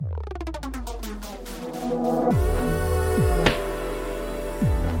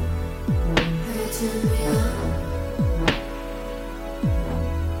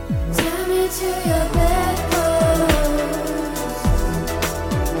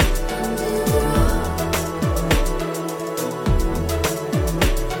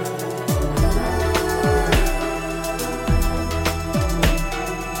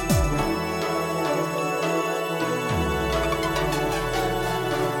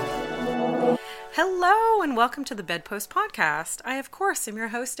Hello and welcome to the Bedpost Podcast. I, of course, am your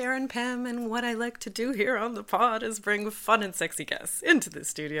host, Erin Pym, and what I like to do here on the pod is bring fun and sexy guests into the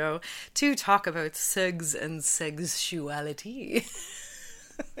studio to talk about sex and sexuality.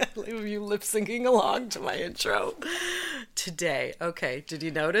 I love you lip syncing along to my intro today. Okay, did you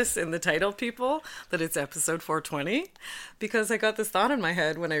notice in the title, people, that it's episode 420? Because I got this thought in my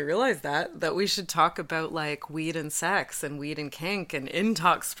head when I realized that we should talk about like weed and sex and weed and kink and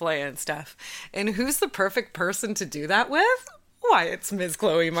intox play and stuff. And who's the perfect person to do that with? Why, it's Ms.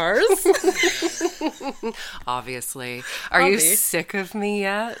 Chloe Mars. Obviously. Are you sick of me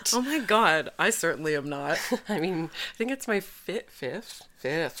yet? Oh my God, I certainly am not. I mean, I think it's my fifth,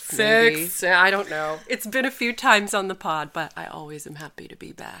 Sixth. maybe. I don't know. It's been a few times on the pod, but I always am happy to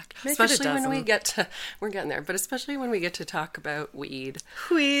be back. Make it a especially when dozen. we get to, we're getting there, but especially when we get to talk about weed.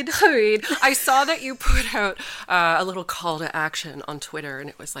 Weed. I saw that you put out a little call to action on Twitter, and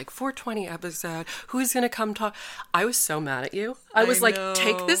it was like 420 episode. Who's going to come talk? I was so mad at you. I was like, know.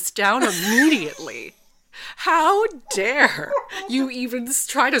 take this down immediately. How dare you even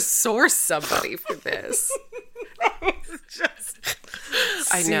try to source somebody for this? Just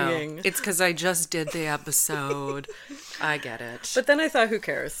I know. seeing. It's because I just did the episode. I get it. But then I thought, who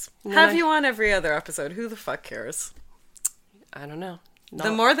cares? Have you on every other episode. Who the fuck cares? I don't know.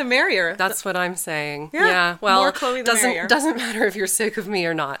 The more the merrier. That's what I'm saying. Yeah, Well, more Chloe the merrier. doesn't matter if you're sick of me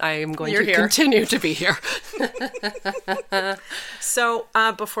or not. I am going You're to here. continue to be here. So,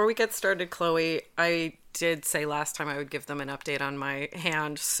 before we get started, Chloe, I did say last time I would give them an update on my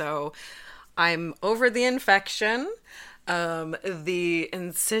hand. So, I'm over the infection. The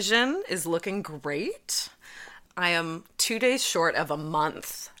incision is looking great. I am 2 days short of a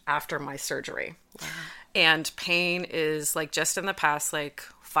month after my surgery. Wow. And pain is like just in the past like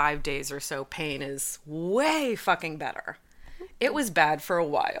 5 days or so, pain is way fucking better. It was bad for a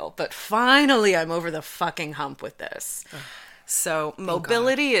while, but finally I'm over the fucking hump with this. So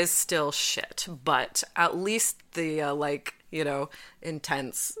mobility is still shit, but at least the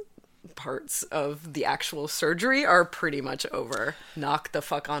intense parts of the actual surgery are pretty much over. Knock the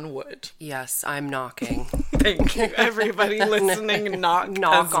fuck on wood. Yes, I'm knocking. Thank you, everybody listening. Knock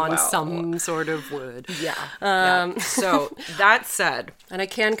on well. some sort of wood. Yeah. So that said, and I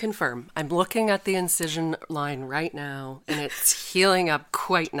can confirm, I'm looking at the incision line right now, and it's healing up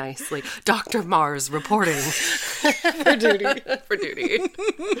quite nicely. Dr. Mars reporting for duty. For duty.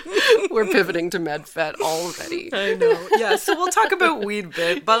 We're pivoting to MedFet already. I know. Yeah. So we'll talk about weed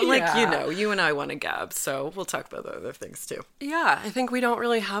bit, but Yeah. you and I want to gab, so we'll talk about the other things too. Yeah, I think we don't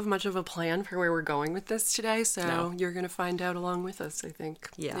really have much of a plan for where we're going with this today, so you're going to find out along with us, I think.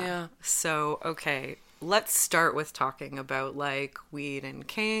 Yeah. So, okay, let's start with talking about like weed and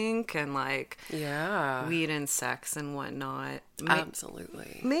kink and like weed and sex and whatnot.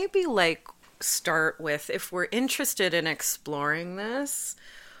 Absolutely. Maybe like start with, if we're interested in exploring this,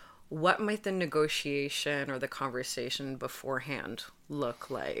 what might the negotiation or the conversation beforehand look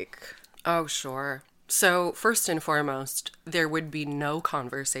like? Oh, sure. So first and foremost, there would be no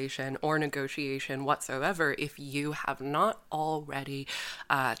conversation or negotiation whatsoever if you have not already,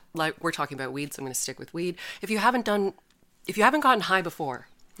 like we're talking about weed, so I'm going to stick with weed. If you haven't gotten high before,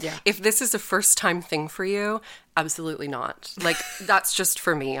 if this is a first time thing for you, absolutely not. Like, that's just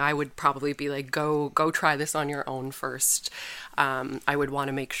for me. I would probably be like, go try this on your own first. I would want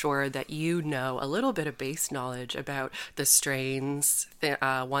to make sure that you know a little bit of base knowledge about the strains,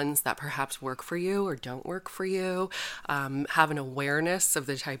 ones that perhaps work for you or don't work for you. Have an awareness of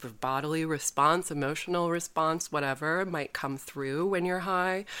the type of bodily response, emotional response, whatever might come through when you're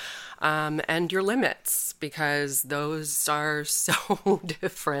high. And your limits, because those are so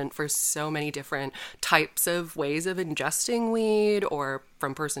different for so many different types of ways of ingesting weed or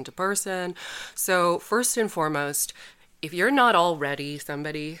from person to person. So first and foremost, if you're not already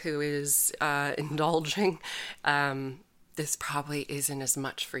somebody who is indulging, this probably isn't as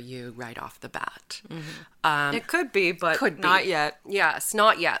much for you right off the bat. Mm-hmm. It could be, but not yet. Yes,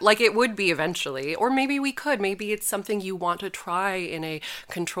 not yet. Like it would be eventually. Or maybe we could. Maybe it's something you want to try in a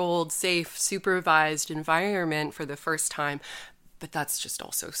controlled, safe, supervised environment for the first time. But that's just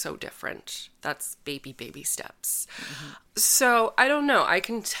also so different. That's baby steps. So I don't know. I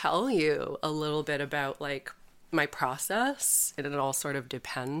can tell you a little bit about like my process, and it all sort of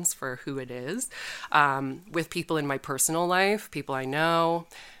depends for who it is. With people in my personal life, people I know,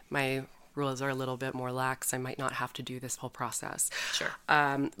 my rules are a little bit more lax. I might not have to do this whole process. Sure.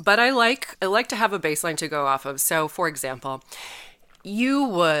 But I like to have a baseline to go off of. So, for example, you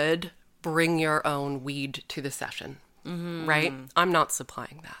would bring your own weed to the session. Right? I'm not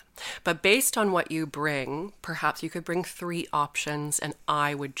supplying that. But based on what you bring, perhaps you could bring 3 options, and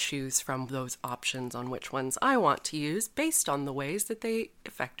I would choose from those options on which ones I want to use based on the ways that they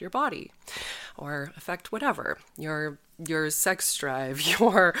affect your body or affect whatever, your sex drive,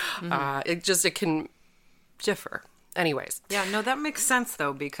 your, it can differ. Anyways. Yeah, no, that makes sense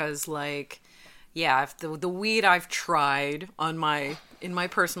though, because like, yeah, if the weed I've tried in my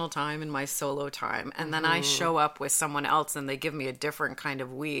personal time, in my solo time, and then I show up with someone else and they give me a different kind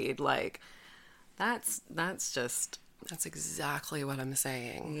of weed, like that's exactly what I'm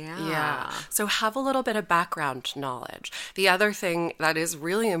saying. Yeah. So have a little bit of background knowledge. The other thing that is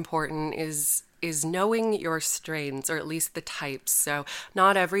really important is knowing your strains, or at least the types. So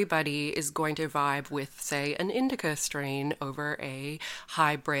not everybody is going to vibe with, say, an indica strain over a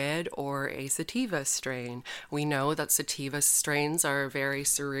hybrid or a sativa strain. We know that sativa strains are very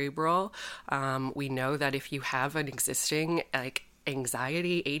cerebral. We know that if you have an existing, like,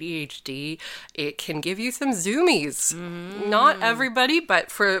 anxiety, ADHD, it can give you some zoomies. Not everybody, but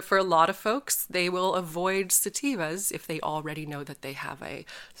for a lot of folks, they will avoid sativas if they already know that they have a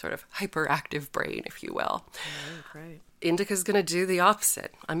sort of hyperactive brain, if you will. Right. Indica's going to do the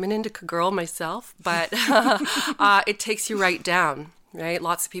opposite. I'm an indica girl myself, but it takes you right down. Right?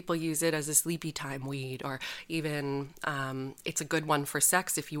 Lots of people use it as a sleepy time weed, or even it's a good one for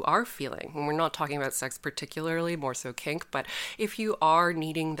sex if you are feeling, and we're not talking about sex particularly, more so kink, but if you are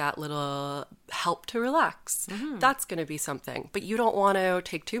needing that little help to relax, that's going to be something. But you don't want to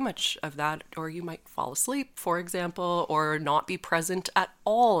take too much of that, or you might fall asleep, for example, or not be present at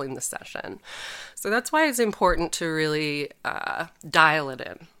all in the session. So that's why it's important to really dial it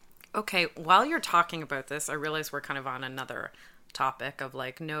in. Okay, while you're talking about this, I realize we're kind of on another topic of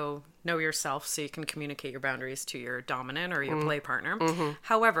like know yourself so you can communicate your boundaries to your dominant or your play partner.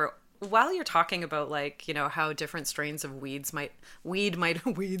 However, while you're talking about like, you know, how different strains of weeds weeds when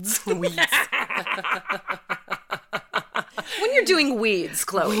you're doing weeds,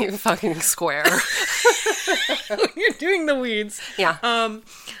 Chloe, You fucking square. when you're doing the weeds, Yeah.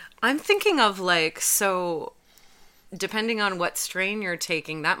 I'm thinking of like, so depending on what strain you're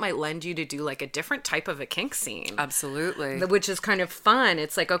taking, that might lend you to do like a different type of a kink scene. Absolutely. Which is kind of fun.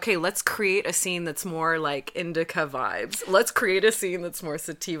 It's like, okay, let's create a scene that's more like indica vibes. Let's create a scene that's more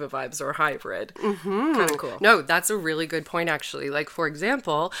sativa vibes or hybrid. Kind of cool. No, that's a really good point, actually. Like, for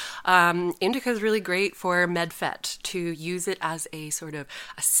example, indica is really great for MedFet, to use it as a sort of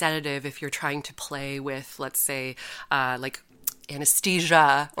a sedative if you're trying to play with, let's say, like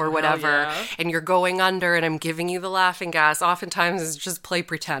anesthesia or whatever, and you're going under and I'm giving you the laughing gas. Oftentimes it's just play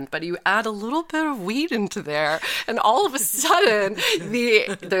pretend, but you add a little bit of weed into there and all of a sudden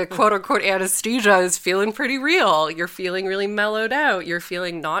the quote unquote anesthesia is feeling pretty real. You're feeling really mellowed out. You're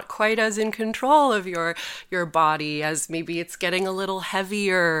feeling not quite as in control of your body, as maybe it's getting a little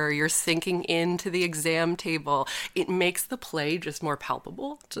heavier. You're sinking into the exam table. It makes the play just more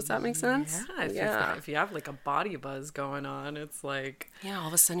palpable. Does that make sense? Yeah. If you have like a body buzz going on, it's like, yeah, all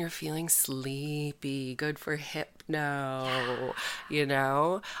of a sudden you're feeling sleepy. Good for hypno, you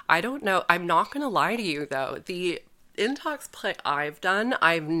know? I don't know. I'm not going to lie to you, though. The intox play I've done,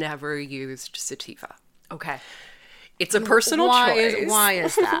 I've never used sativa. okay. It's a personal choice. Why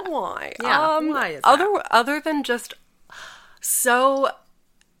is that? Why? Yeah, why is that? Other than just... So...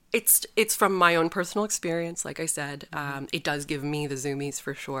 It's from my own personal experience, like I said. It does give me the zoomies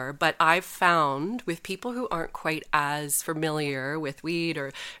for sure. But I've found with people who aren't quite as familiar with weed,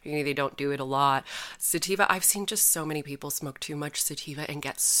 or they don't do it a lot, sativa, I've seen just so many people smoke too much sativa and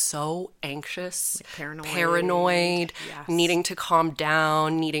get so anxious, Like paranoid, yes. needing to calm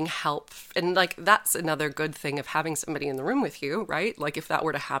down, needing help. And like that's another good thing of having somebody in the room with you, right? Like if that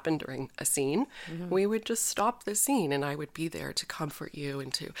were to happen during a scene, we would just stop the scene and I would be there to comfort you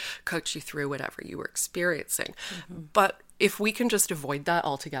and to coach you through whatever you were experiencing. But if we can just avoid that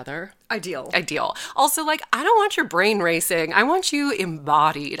altogether, Ideal. Also, like, I don't want your brain racing. I want you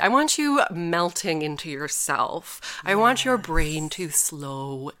embodied. I want you melting into yourself. I want your brain to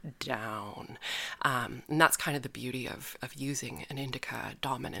slow down. And that's kind of the beauty of using an indica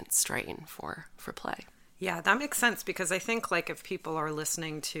dominant strain for play. Yeah, that makes sense because I think like if people are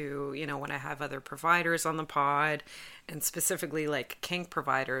listening to, when I have other providers on the pod and specifically like kink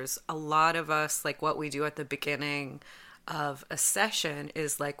providers, a lot of us, like what we do at the beginning of a session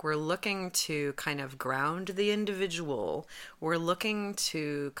is like we're looking to kind of ground the individual. We're looking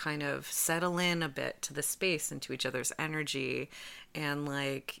to kind of settle in a bit to the space and to each other's energy. And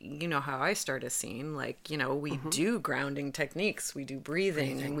like, how I start a scene, like, we do grounding techniques, we do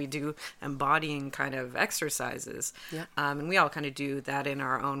breathing, and we do embodying kind of exercises. Yeah. And we all kind of do that in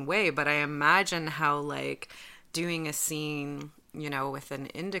our own way. But I imagine how like doing a scene, with an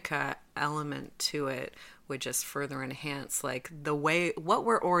indica element to it would just further enhance like what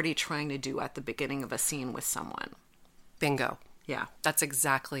we're already trying to do at the beginning of a scene with someone. Bingo. Yeah. That's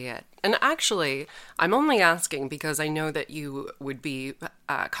exactly it. And actually, I'm only asking because I know that you would be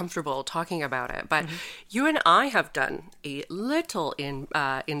comfortable talking about it. But you and I have done a little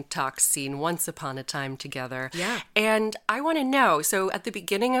intox scene once upon a time together. Yeah. And I want to know, so at the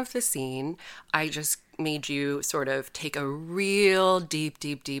beginning of the scene, I just made you sort of take a real deep,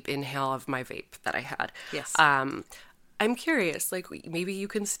 deep, deep inhale of my vape that I had. Yes. I'm curious, like maybe you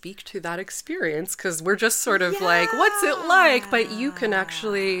can speak to that experience because we're just sort of like, what's it like? But you can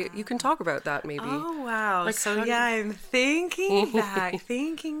talk about that maybe. Oh, wow. Like, so yeah, I'm thinking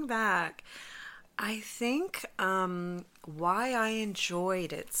back. I think why I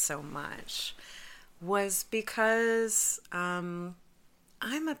enjoyed it so much was because I'm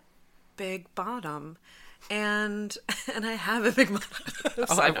a big bottom. And I have a big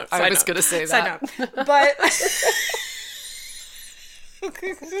bottom. I was going to say that. But...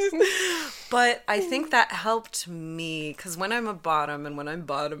 But I think that helped me because when I'm a bottom and when I'm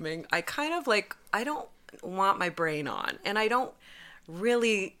bottoming, I kind of like, I don't want my brain on and I don't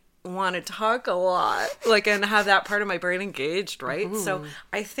really want to talk a lot, like, and have that part of my brain engaged, right? Mm-hmm. So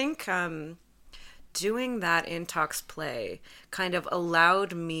I think doing that intox play kind of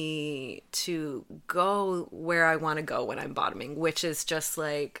allowed me to go where I want to go when I'm bottoming, which is just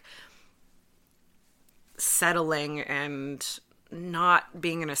like settling and not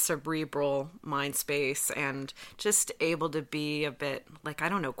being in a cerebral mind space and just able to be a bit like, I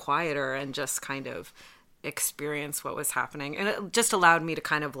don't know, quieter and just kind of experience what was happening. And it just allowed me to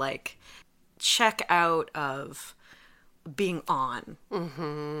kind of like check out of being on,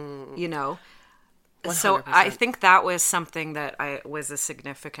 100%. So I think that was something that was a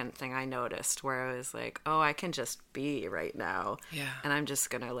significant thing I noticed where I was like, oh, I can just be right now. Yeah. And I'm just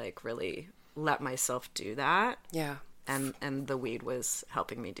going to like really let myself do that. Yeah. And the weed was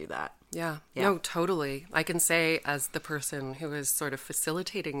helping me do that. Yeah. No, totally. I can say as the person who is sort of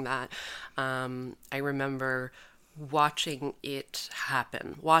facilitating that, I remember watching it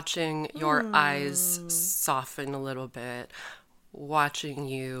happen, watching your eyes soften a little bit, watching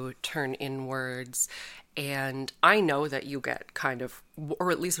you turn inwards. And I know that you get kind of,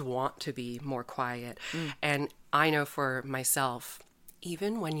 or at least want to be more quiet. And I know for myself,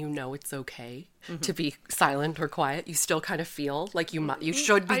 even when you know it's okay to be silent or quiet, you still kind of feel like you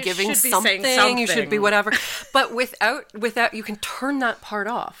should be giving something, you should be whatever. But without, you can turn that part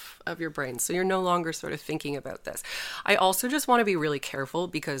off of your brain. So you're no longer sort of thinking about this. I also just want to be really careful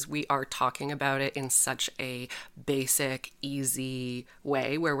because we are talking about it in such a basic, easy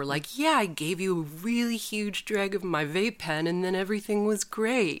way where we're like, yeah, I gave you a really huge drag of my vape pen and then everything was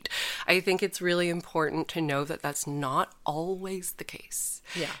great. I think it's really important to know that that's not always the case.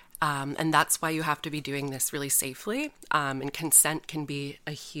 Yeah. And that's why you have to be doing this really safely. And consent can be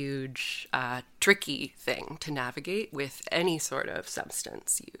a huge, tricky thing to navigate with any sort of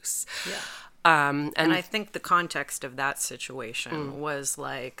substance use. Yeah. And I think the context of that situation was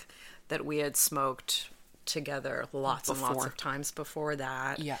like that we had smoked together lots and lots of times before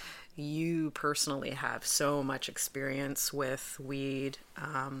that. Yeah. You personally have so much experience with weed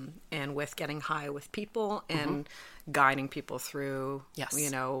and with getting high with people and guiding people through,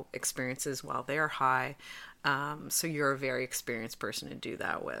 experiences while they're high. So you're a very experienced person to do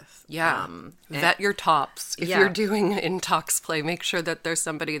that with. Yeah. Vet your tops. If you're doing intox play, make sure that there's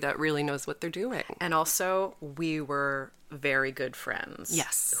somebody that really knows what they're doing. And also, we were very good friends.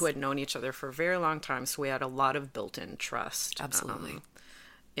 Yes. Who had known each other for a very long time. So we had a lot of built-in trust. Absolutely.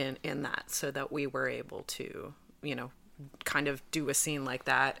 In that, so that we were able to, kind of do a scene like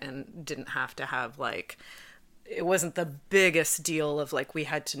that and didn't have to have like, it wasn't the biggest deal of like, we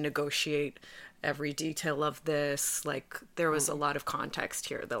had to negotiate every detail of this. Like there was a lot of context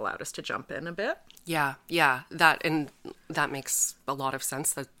here that allowed us to jump in a bit. Yeah. That makes a lot of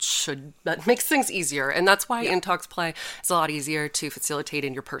sense. That makes things easier. And that's why intox play is a lot easier to facilitate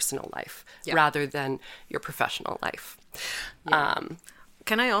in your personal life rather than your professional life. Yeah.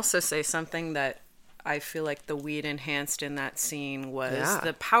 Can I also say something that I feel like the weed enhanced in that scene was Yeah.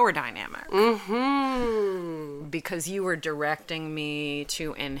 the power dynamic. Mm-hmm. Because you were directing me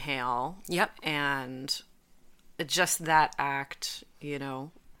to inhale. Yep. And just that act,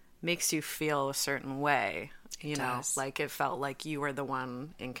 makes you feel a certain way. Does. Like it felt like you were the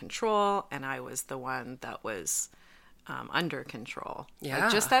one in control and I was the one that was under control. Yeah.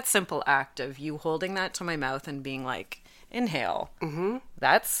 Like just that simple act of you holding that to my mouth and being like, inhale. Mm-hmm.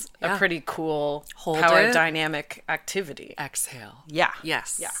 That's a pretty cool power dynamic activity. Exhale. Yeah.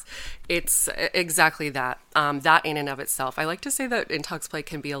 Yes. Yeah. It's exactly that. That in and of itself. I like to say that intox play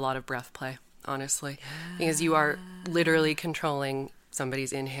can be a lot of breath play, honestly, because you are literally controlling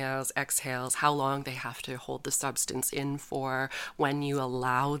somebody's inhales, exhales, how long they have to hold the substance in for, when you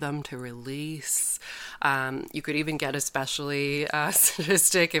allow them to release. You could even get especially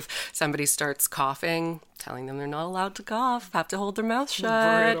sadistic if somebody starts coughing, telling them they're not allowed to cough, have to hold their mouth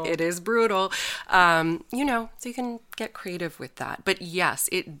shut. Brutal. It is brutal. So you can get creative with that. But yes,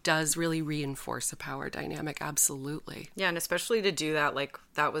 it does really reinforce a power dynamic. Absolutely. Yeah, and especially to do that, like,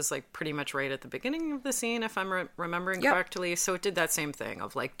 that was, like, pretty much right at the beginning of the scene, if I'm remembering correctly. So it did that same thing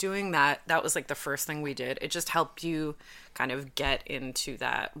of, like, doing that. That was, like, the first thing we did. It just helped you kind of get into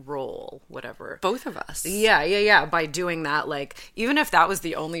that role, whatever. Both of us. Yeah. By doing that, like, even if that was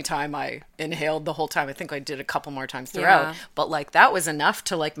the only time I inhaled the whole time, I think I did a couple more times throughout. Yeah. But, like, that was enough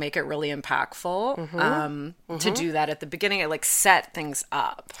to, like, make it really impactful. To do that at the beginning, it, like, set things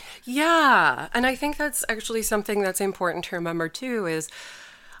up. Yeah. And I think that's actually something that's important to remember, too, is,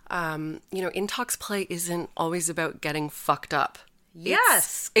 intox play isn't always about getting fucked up.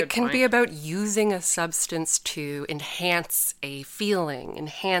 Yes. It can be about using a substance to enhance a feeling,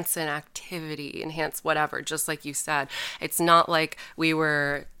 enhance an activity, enhance whatever, just like you said. It's not like we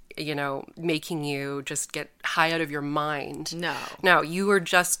were, making you just get high out of your mind. No, you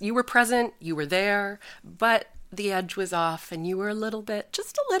were present, you were there, but the edge was off and you were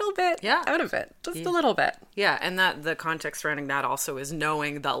just a little bit out of it. Just a little bit. Yeah, and that the context surrounding that also is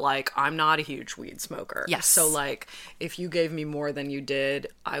knowing that, like, I'm not a huge weed smoker. Yes. So, like, if you gave me more than you did,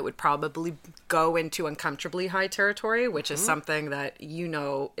 I would probably go into uncomfortably high territory, which is something that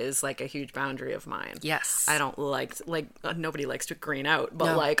is, like, a huge boundary of mine. Yes. I don't like nobody likes to green out,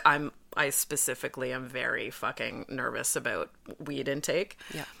 but, like, I specifically am very fucking nervous about weed intake.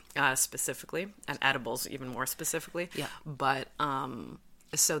 Yeah. Specifically, and edibles even more specifically. Yeah. But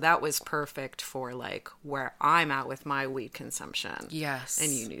so that was perfect for, like, where I'm at with my weed consumption. Yes.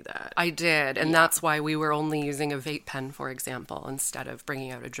 And you knew that. I did. And that's why we were only using a vape pen, for example, instead of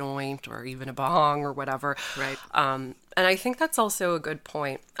bringing out a joint or even a bong or whatever. Right. And I think that's also a good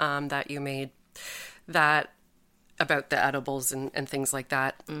point that you made, that about the edibles and things like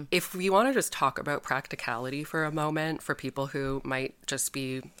that. If we want to just talk about practicality for a moment for people who might just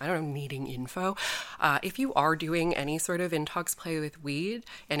be, needing info, if you are doing any sort of intox play with weed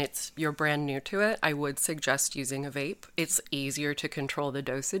and you're brand new to it, I would suggest using a vape. It's easier to control the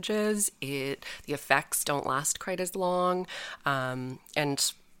dosages. The effects don't last quite as long.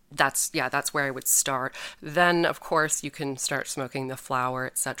 And that's where I would start. Then, of course, you can start smoking the flower,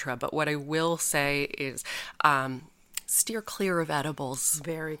 etc. But what I will say is steer clear of edibles.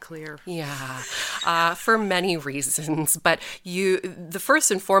 Very clear. Yeah, for many reasons. But the first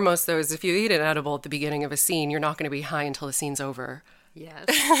and foremost, though, is if you eat an edible at the beginning of a scene, you're not going to be high until the scene's over. Yes.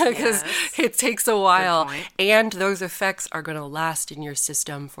 Because it takes a while. And those effects are going to last in your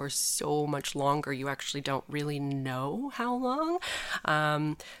system for so much longer. You actually don't really know how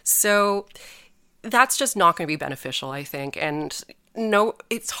long. So that's just not going to be beneficial, I think. And no,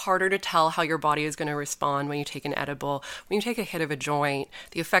 it's harder to tell how your body is going to respond when you take an edible. When you take a hit of a joint,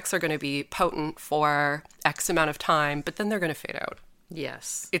 the effects are going to be potent for X amount of time, but then they're going to fade out.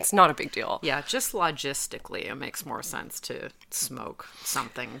 Yes. It's not a big deal. Yeah, just logistically, it makes more sense to smoke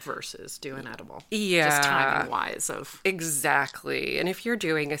something versus do an edible. Yeah. Just timing-wise Exactly. And if you're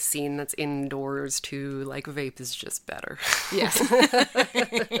doing a scene that's indoors too, like, vape is just better. Yes.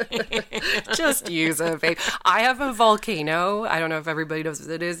 Just use a vape. I have a Volcano. I don't know if everybody knows what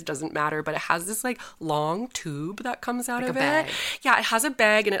it is. It doesn't matter. But it has this, like, long tube that comes out of it. Bag. Yeah, it has a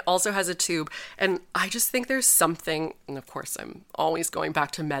bag and it also has a tube. And I just think there's something, and of course I'm always going back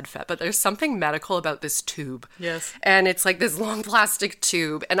to MedFet, but there's something medical about this tube. Yes. And it's like this long plastic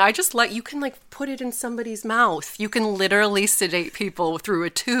tube. And I just you can, like, put it in somebody's mouth. You can literally sedate people through a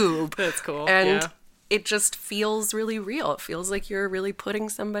tube. That's cool. And it just feels really real. It feels like you're really putting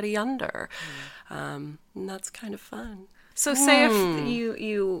somebody under. And that's kind of fun. So say if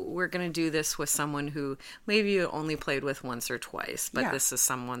you were going to do this with someone who maybe you only played with once or twice, but this is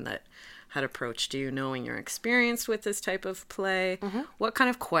someone that had approached you knowing you're experienced with this type of play, what kind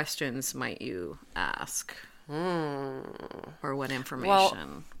of questions might you ask? Or what information?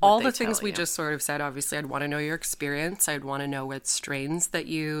 Well, all the things we just sort of said, obviously, I'd want to know your experience. I'd want to know what strains that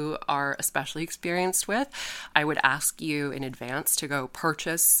you are especially experienced with. I would ask you in advance to go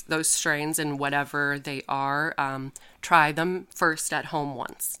purchase those strains and whatever they are. Try them first at home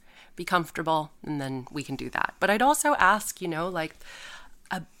once. Be comfortable, and then we can do that. But I'd also ask, like,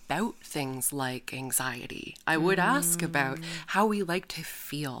 about things like anxiety. I would ask about how we like to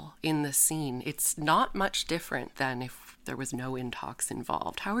feel in the scene. It's not much different than if there was no intox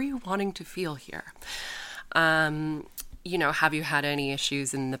involved. How are you wanting to feel here? Have you had any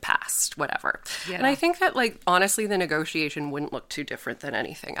issues in the past? Whatever. Yeah. And I think that, honestly, the negotiation wouldn't look too different than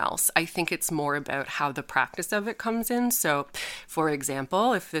anything else. I think it's more about how the practice of it comes in. So, for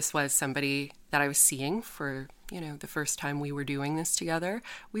example, if this was somebody that I was seeing for the first time we were doing this together,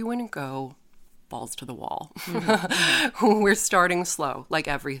 we wouldn't go balls to the wall. We're starting slow, like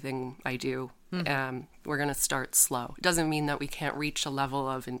everything I do. We're going to start slow. It doesn't mean that we can't reach a level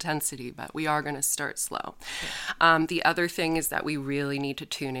of intensity, but we are going to start slow. Yeah. The other thing is that we really need to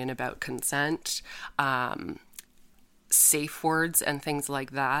tune in about consent. Safe words and things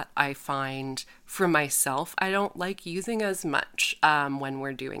like that, I find for myself, I don't like using as much when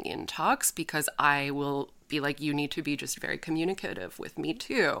we're doing intox, because I will be like, you need to be just very communicative with me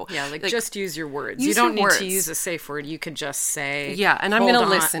too. Yeah, like just use your words. You don't need to use a safe word. You could just say, yeah, and I'm going to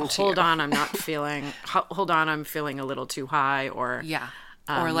listen to you. Hold on, I'm feeling a little too high, or yeah.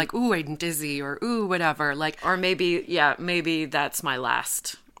 Or like, ooh, I'm dizzy, or ooh, whatever. Or maybe that's my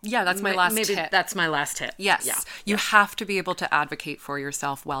last. Yeah, that's my last hit. That's my last hit. Yes. Yeah. You have to be able to advocate for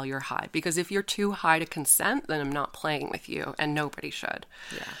yourself while you're high, because if you're too high to consent, then I'm not playing with you, and nobody should.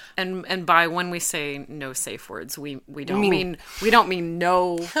 Yeah. And by when we say no safe words, we don't mean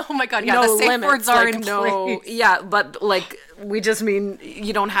no. Oh my God, yeah, no, the safe limits, words are in place. Yeah, but we just mean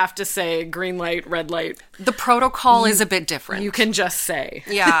you don't have to say green light, red light. The protocol is a bit different. You can just say.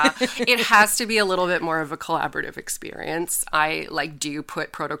 Yeah. It has to be a little bit more of a collaborative experience. I do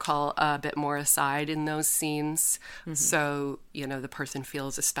put protocol a bit more aside in those scenes. So, the person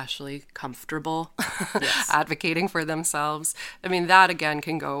feels especially comfortable advocating for themselves. I mean, that again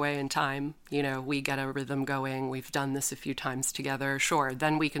can go away in time. We get a rhythm going. We've done this a few times together. Sure.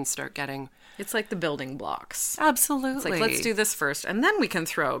 Then we can start getting... It's like the building blocks. Absolutely. It's like, let's do this first, and then we can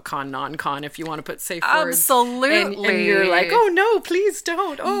throw con, non-con if you want to put safe words. Absolutely. And you're like, oh no, please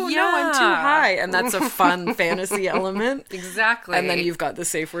don't. Oh no, I'm too high. And that's a fun fantasy element. Exactly. And then you've got the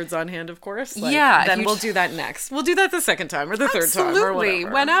safe words on hand, of course. Then we'll do that next. We'll do that the second time or the third time or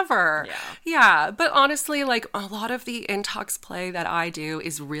whatever. Whenever. Yeah. But honestly, a lot of the intox play that I do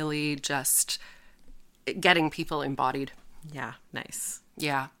is really just getting people embodied. Yeah. Nice.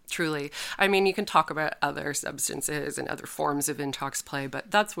 Yeah, truly. I mean, you can talk about other substances and other forms of intox play,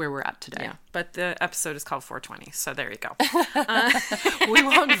 but that's where we're at today. Yeah, but the episode is called 420, so there you go. We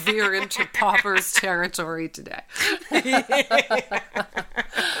won't veer into poppers territory today.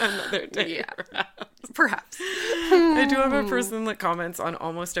 Another day. Yeah, perhaps. I do have a person that comments on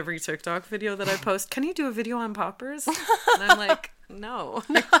almost every TikTok video that I post, can you do a video on poppers? And I'm like... No.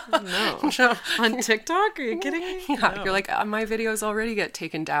 On TikTok? Are you kidding me? Yeah, no. You're like, my videos already get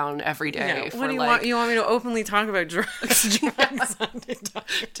taken down every day. Yeah. What do you want? You want me to openly talk about drugs on TikTok?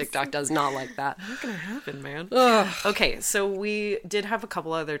 TikTok does not like that. Not gonna happen, man. Ugh. Okay, so we did have a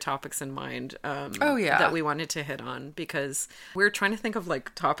couple other topics in mind. That we wanted to hit on, because we were trying to think of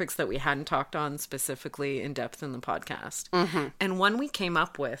topics that we hadn't talked on specifically in depth in the podcast. And one we came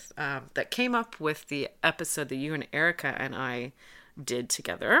up with that came up with the episode that you and Erica and I did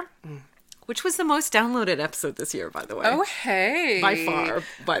together, which was the most downloaded episode this year, by the way. Oh, hey. By far,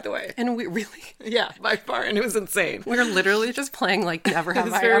 by the way. And we really... Yeah, by far, and it was insane. We were literally just playing Never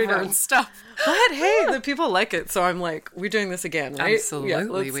Have I Ever and stuff. But hey, the people like it, so I'm like, we're doing this again, right? Absolutely, yeah,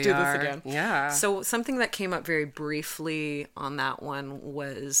 let's do this again. Yeah. So something that came up very briefly on that one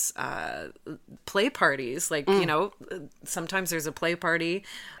was play parties. Sometimes there's a play party,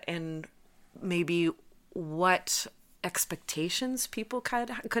 and maybe what expectations people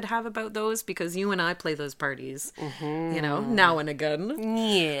could have about those, because you and I play those parties, now and again.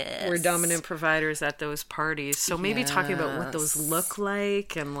 Yes. We're dominant providers at those parties. So maybe talking about what those look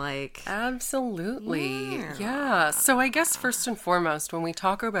like and Absolutely. Yeah. So I guess first and foremost, when we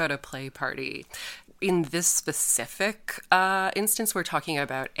talk about a play party, in this specific instance, we're talking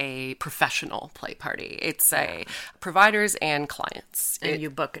about a professional play party. It's a providers and clients. And you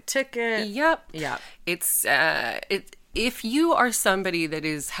book a ticket. Yep. Yeah. It's if you are somebody that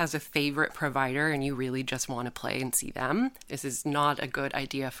has a favorite provider and you really just want to play and see them, this is not a good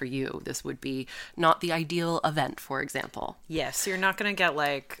idea for you. This would be not the ideal event, for example. Yes, you're not going to get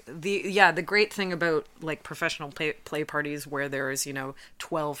like the great thing about like professional play parties where there's,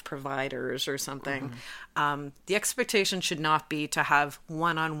 12 providers or something. The expectation should not be to have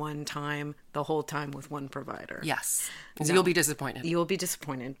one-on-one time the whole time with one provider. Yes. So you'll be disappointed. You'll be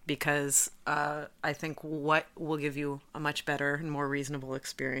disappointed because I think what will give you a much better and more reasonable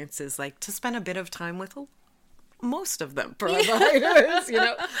experience is like to spend a bit of time with most of them providers,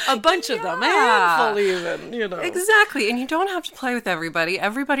 a bunch of them, a handful even, Exactly. And you don't have to play with everybody.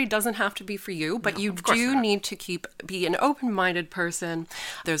 Everybody doesn't have to be for you, but you do need to be an open-minded person.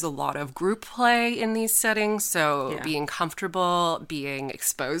 There's a lot of group play in these settings, so being comfortable, being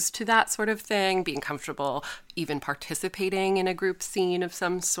exposed to that sort of thing, being comfortable even participating in a group scene of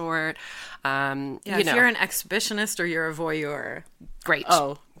some sort. If you're an exhibitionist or you're a voyeur, great.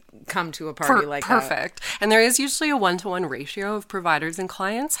 Come to a party like that. Perfect. And there is usually a 1-to-1 ratio of providers and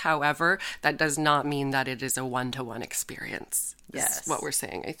clients. However, that does not mean that it is a 1-to-1 experience. Yes. Is what we're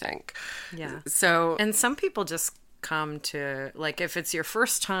saying, I think. Yeah. So, and some people just come to, like, if it's your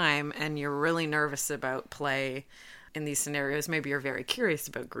first time and you're really nervous about play in these scenarios, maybe you're very curious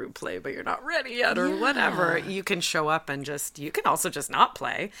about group play, but you're not ready yet or whatever, you can show up and you can also just not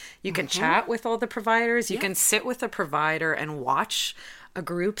play. You can chat with all the providers. You can sit with a provider and watch a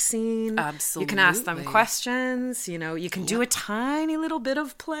group scene. Absolutely. You can ask them questions. You can do a tiny little bit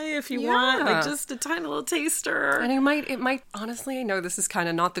of play if you want, like just a tiny little taster. And it might, honestly, I know this is kind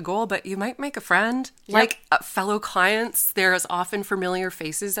of not the goal, but you might make a friend. Like fellow clients, there's often familiar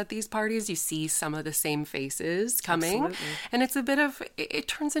faces at these parties. You see some of the same faces coming. Absolutely. And it's it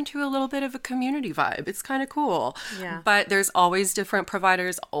turns into a little bit of a community vibe. It's kind of cool. Yeah. But there's always different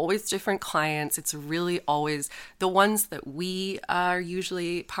providers, always different clients. It's really always the ones that we are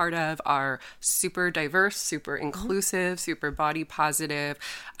usually part of are super diverse, super inclusive, super body positive,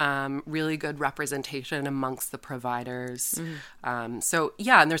 really good representation amongst the providers. And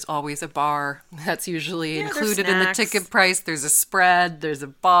there's always a bar that's usually included in the ticket price. There's a spread, there's a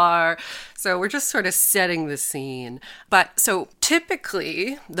bar. So we're just sort of setting the scene. But so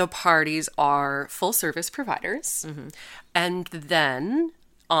typically the parties are full service providers. And then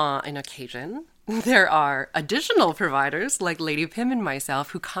on occasion, there are additional providers like Lady Pim and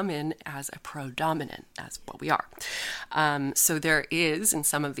myself who come in as a pro-dominant, as what we are. So there is, in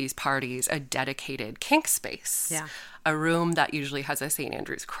some of these parties, a dedicated kink space. Yeah. A room that usually has a St.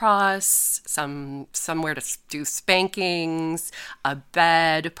 Andrew's cross, somewhere to do spankings, a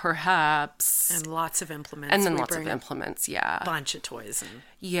bed, perhaps. And lots of implements. And then lots of implements, a bunch of toys and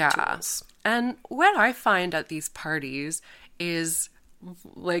tools. And what I find at these parties is,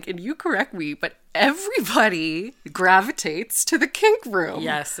 like, and you correct me, but everybody gravitates to the kink room.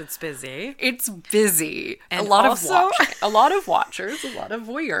 Yes, it's busy. It's busy. And a lot of watchers, a lot of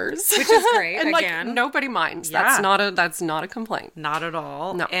voyeurs, which is great. And again, like, nobody minds. Yeah. That's not a complaint. Not at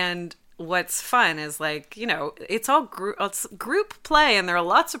all. No. And what's fun is like, it's all group play and there are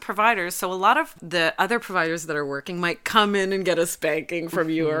lots of providers. So a lot of the other providers that are working might come in and get a spanking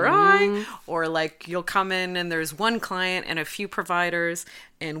from you or I, or like you'll come in and there's one client and a few providers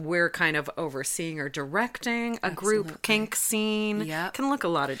and we're kind of overseeing or directing a group kink scene. Yep. Can look a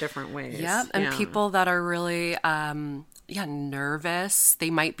lot of different ways. Yeah. And people that are really, nervous. They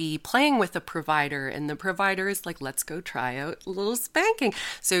might be playing with a provider and the provider is like, let's go try out a little spanking.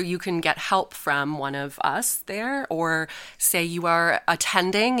 So you can get help from one of us there, or say you are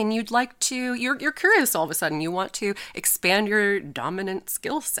attending and you'd like to, you're curious all of a sudden, you want to expand your dominant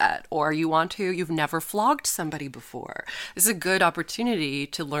skill set, or you've never flogged somebody before. This is a good opportunity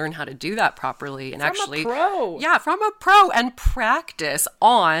to learn how to do that properly and from a pro. Yeah, from a pro, and practice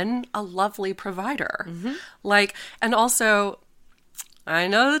on a lovely provider. And also, I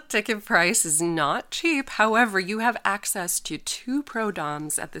know the ticket price is not cheap. However, you have access to 2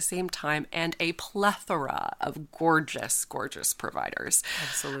 pro-doms at the same time and a plethora of gorgeous, gorgeous providers.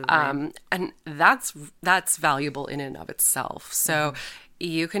 Absolutely. And that's valuable in and of itself. So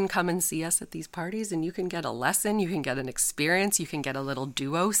you can come and see us at these parties and you can get a lesson, you can get an experience, you can get a little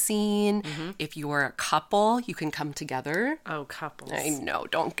duo scene. If you are a couple, you can come together. Oh, couples. I know,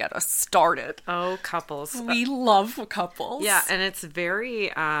 don't get us started. Oh, couples. We love couples. Yeah, and it's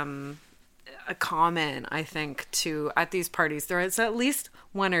very common, I think, at these parties, there is at least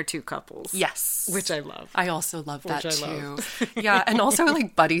one or two couples. Yes. Which I love. I also love that Which I too. love. Yeah. And also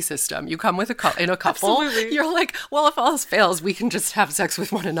like buddy system. You come with in a couple. Absolutely. You're like, well, if all else fails, we can just have sex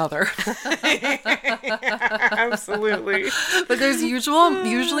with one another. Absolutely. But there's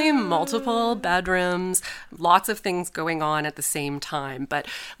usually multiple bedrooms, lots of things going on at the same time. But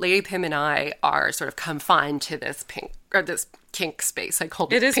Lady Pim and I are sort of confined to this kink space. I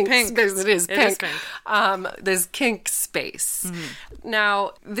called it pink space. It is pink. pink. This kink space.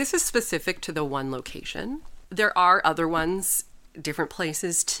 Now, this is specific to the one location. There are other ones, different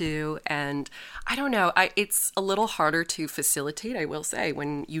places too, and I don't know. It's a little harder to facilitate, I will say,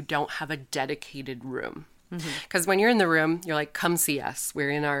 when you don't have a dedicated room. Because when you're in the room, you're like, come see us.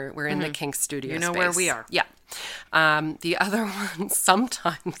 We're in the kink studio. You know space. where we are. Yeah. The other ones,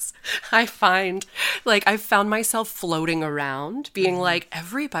 sometimes I found myself floating around, being like,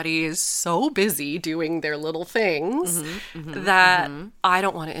 everybody is so busy doing their little things that I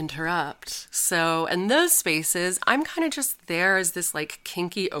don't want to interrupt. So in those spaces, I'm kind of just there as this like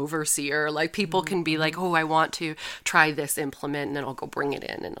kinky overseer. Like people can be like, oh, I want to try this implement, and then I'll go bring it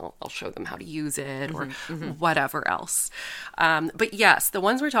in and I'll show them how to use it or whatever else. But yes, the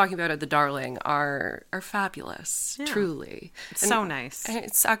ones we're talking about at the Darling are fabulous. Truly. It's so nice. And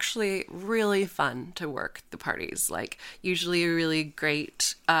it's actually really fun to work the parties. Like usually a really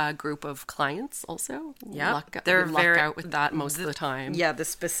great group of clients also. Yeah. They're luck out with that most of the time. Yeah, the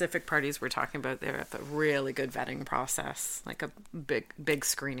specific parties we're talking about, they're at a really good vetting process, like a big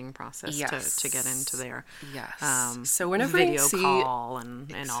screening process to get into there. Yes. So whenever video you see call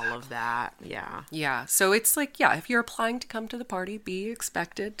and all of that. Yeah. Yeah. So it's like, yeah, if you're applying to come to the party, be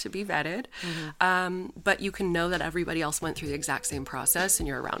expected to be vetted. But you can know that everybody else went through the exact same process and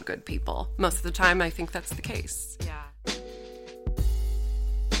you're around good people. Most of the time, I think that's the case. Yeah.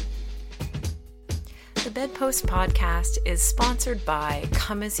 The Bedpost podcast is sponsored by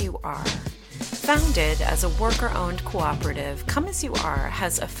Come As You Are. Founded as a worker-owned cooperative, Come As You Are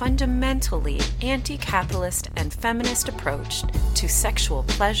has a fundamentally anti-capitalist and feminist approach to sexual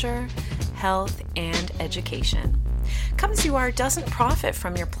pleasure, health, and education. Come As You Are doesn't profit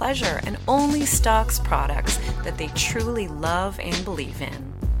from your pleasure and only stocks products that they truly love and believe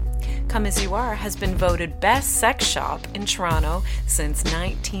in. Come As You Are has been voted best sex shop in Toronto since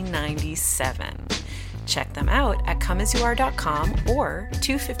 1997. Check them out at comeasyouare.com or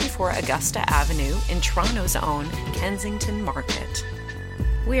 254 Augusta Avenue in Toronto's own Kensington Market.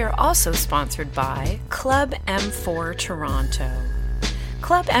 We are also sponsored by Club M4 Toronto.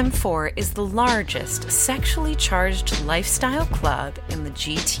 Club M4 is the largest sexually charged lifestyle club in the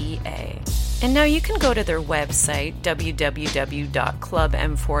GTA. And now you can go to their website,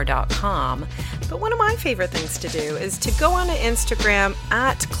 www.clubm4.com. But one of my favorite things to do is to go on to Instagram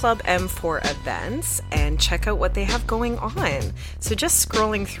at Club M4 Events and check out what they have going on. So just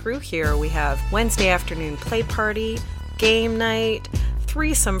scrolling through here, we have Wednesday afternoon play party, game night,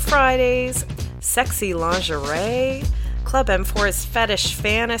 threesome Fridays, sexy lingerie, Club M4's Fetish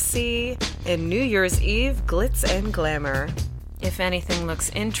Fantasy, and New Year's Eve Glitz and Glamour. If anything looks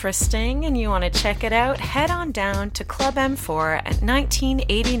interesting and you want to check it out, head on down to Club M4 at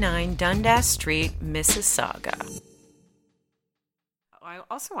 1989 Dundas Street, Mississauga. I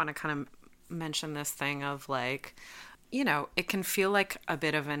also want to kind of mention this thing of like, you know, it can feel like a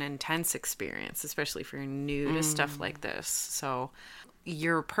bit of an intense experience, especially if you're new to stuff like this. So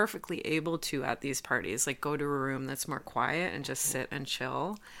you're perfectly able to, at these parties, like go to a room that's more quiet and just sit and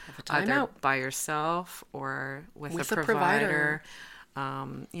chill, either by yourself or with a provider.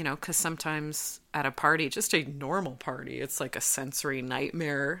 You know, because sometimes at a party, just a normal party, it's like a sensory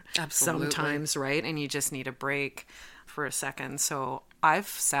nightmare. Absolutely. Sometimes, right? And you just need a break for a second. So I've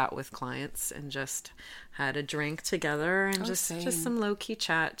sat with clients and just had a drink together and just some low-key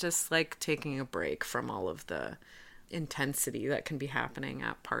chat, just like taking a break from all of the intensity that can be happening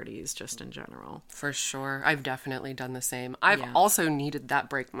at parties just in general. For sure. I've definitely done the same. I've also needed that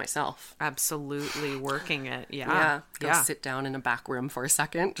break myself. Absolutely working it. Go sit down in a back room for a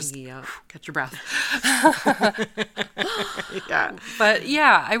second. Just catch your breath. But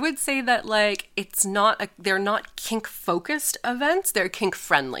yeah, I would say that like they're not kink focused events, they're kink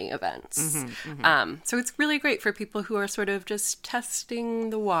friendly events. So it's really great for people who are sort of just testing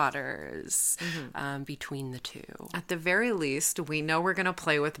the waters between the two. At the very least, we know we're going to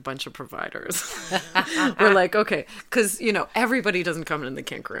play with a bunch of providers. We're like, okay, because, you know, everybody doesn't come in the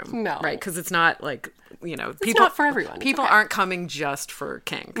kink room. No. Right? Because it's not like, you know, it's not for everyone. People aren't coming just for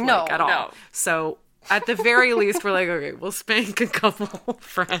kink at all. No. So At the very least, we're like, okay, we'll spank a couple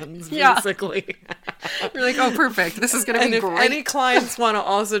friends, Yeah. basically. You're like, oh, perfect. This is going to And be if great. any clients want to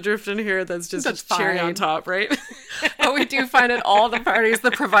also drift in here, that's just That's a cherry fine. on top, right? But we do find at all the parties,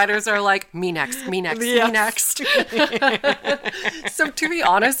 the providers are like, me next, me next, Yes. me next. So to be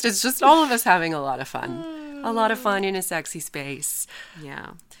honest, it's just all of us having a lot of fun. A lot of fun in a sexy space.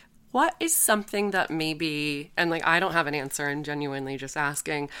 Yeah. What is something that maybe, and like I don't have an answer, I'm genuinely just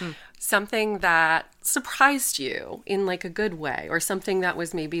asking, something that surprised you in like a good way, or something that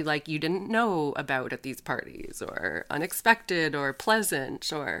was maybe like you didn't know about at these parties, or unexpected or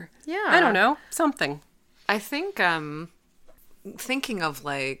pleasant, or Yeah. I don't know, something. I think thinking of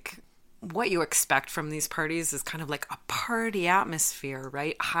like what you expect from these parties is kind of like a party atmosphere,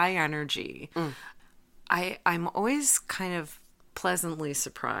 right? High energy. I'm always kind of pleasantly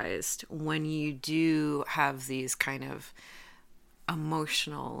surprised when you do have these kind of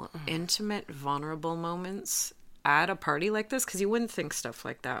emotional, intimate, vulnerable moments at a party like this, because you wouldn't think stuff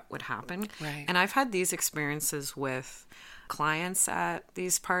like that would happen. Right. And I've had these experiences with clients at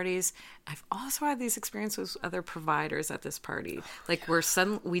these parties. I've also had these experiences with other providers at this party. Like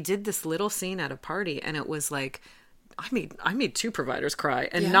we did this little scene at a party, and it was like, I made two providers cry,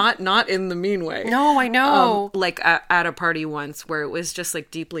 and not in the mean way. No, I know. Like at a party once where it was just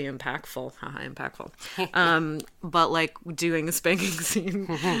like deeply impactful. Haha, impactful. But like doing a spanking scene,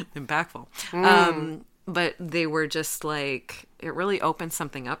 impactful. But they were just like, it really opened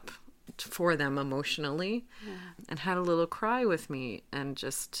something up for them emotionally, and had a little cry with me, and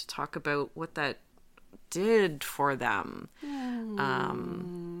just talk about what that did for them.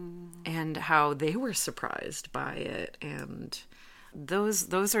 And how they were surprised by it. And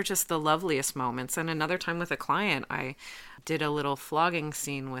those are just the loveliest moments. And another time with a client, I did a little flogging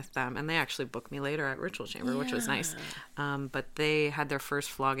scene with them, and they actually booked me later at Ritual Chamber, which was nice. But they had their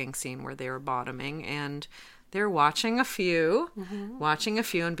first flogging scene where they were bottoming, and they're watching a few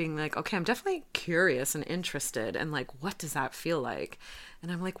and being like, okay, I'm definitely curious and interested, and like, what does that feel like?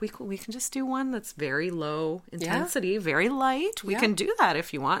 And I'm like, we can just do one that's very low intensity, very light. We can do that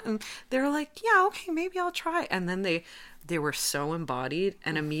if you want. And they're like, yeah, okay, maybe I'll try. And then they were so embodied,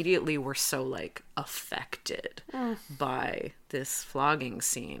 and immediately were so like affected by this flogging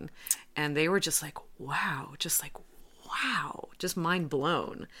scene. And they were just like, wow, just mind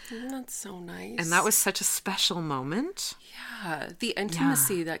blown. That's so nice. And that was such a special moment. Yeah, the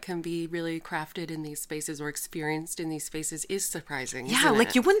intimacy that can be really crafted in these spaces or experienced in these spaces is surprising. Yeah, isn't like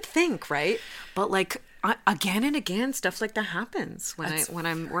it? you wouldn't think, right? But like again and again, stuff like that happens when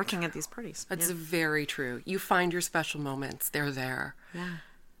I'm working at these parties. That's very true. You find your special moments; they're there. Yeah.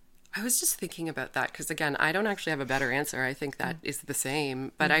 I was just thinking about that because, again, I don't actually have a better answer. I think that is the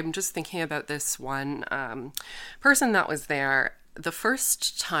same. But I'm just thinking about this one person that was there. The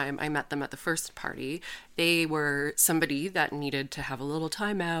first time I met them at the first party, they were somebody that needed to have a little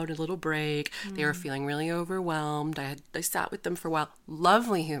time out, a little break. They were feeling really overwhelmed. I sat with them for a while.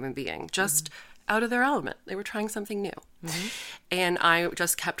 Lovely human being, just out of their element. They were trying something new. And I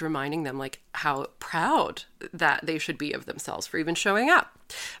just kept reminding them like how proud that they should be of themselves for even showing up.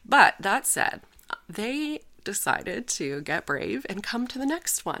 But that said, they decided to get brave and come to the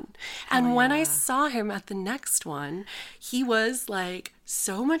next one. And when I saw him at the next one, he was like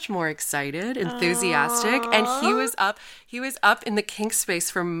so much more excited, enthusiastic, and he was up in the kink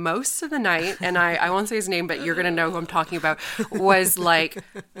space for most of the night. And I won't say his name, but you're gonna know who I'm talking about. Was like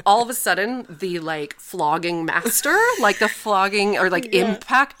all of a sudden the like flogging master, like the flogging or like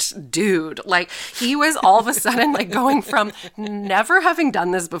impact dude. Like he was all of a sudden like going from never having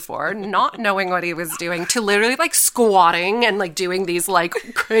done this before, not knowing what he was doing, to literally like squatting and like doing these like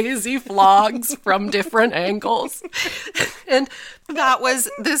crazy flogs from different angles. And that was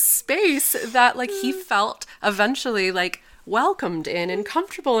this space that like he felt eventually like welcomed in and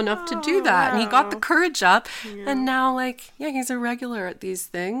comfortable enough to do that. And he got the courage up. And now like, he's a regular at these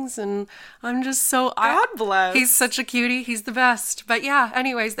things. And I'm just so... God bless. He's such a cutie. He's the best. But yeah,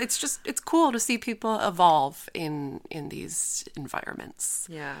 anyways, it's cool to see people evolve in these environments.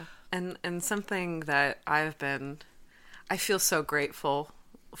 Yeah. And something that I feel so grateful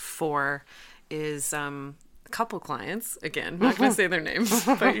for is a couple clients, again, not going to say their names,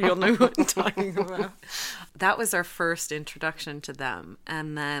 but you'll know what I'm talking about. That was our first introduction to them.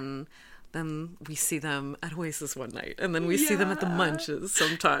 And then we see them at Oasis one night, and then we see them at the Munches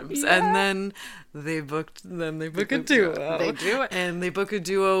sometimes. Yeah. And then they book a duo. They do it. And they book a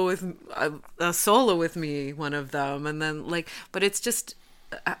duo with a solo with me, one of them. And then but it's just,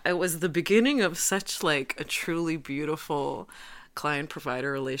 it was the beginning of such like a truly beautiful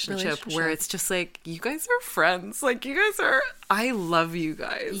client-provider relationship where it's just like, you guys are friends. Like, you guys are, I love you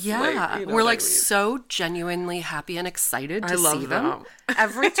guys. Yeah. Like, you know we're what like I mean? So genuinely happy and excited to love see them. them.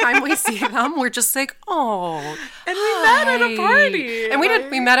 Every time we see them, we're just like, oh. And we met at a party. And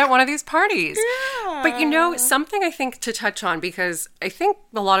we met at one of these parties. Yeah. But you know, something I think to touch on, because I think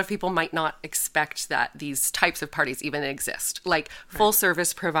a lot of people might not expect that these types of parties even exist, like full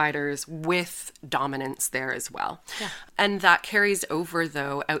service providers with dominance there as well. Yeah. And that carries over,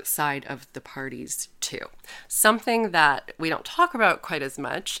 though, outside of the parties too. Something that we don't talk about quite as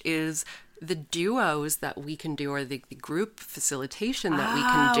much is the duos that we can do, or the group facilitation that we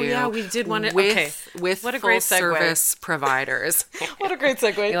can do. Yeah, we did one with what a full great segue. service providers. What a great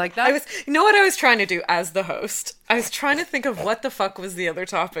segue. You like that? You know what I was trying to do as the host? I was trying to think of what the fuck was the other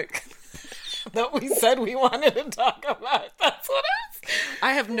topic that we said we wanted to talk about. That's what it is.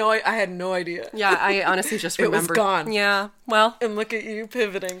 I had no idea. Yeah, I honestly just It was remembered. gone. Yeah, well, And look at you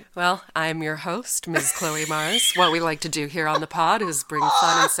pivoting. Well, I'm your host, Ms. Chloe Mars. What we like to do here on the pod is bring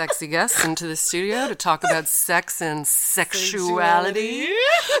fun and sexy guests into the studio to talk about sex and sexuality.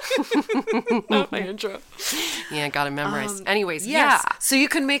 Not my intro. Yeah, gotta memorize. Anyways, Yes. yeah. So you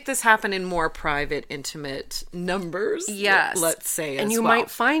can make this happen in more private, intimate numbers. Yes. Let's say and as you well.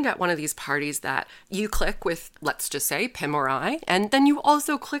 might find at one of these parties that you click with, let's just say, Pim or I, and then you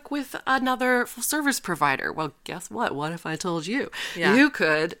also click with another full service provider. Well, guess what? What if I told you? Yeah. You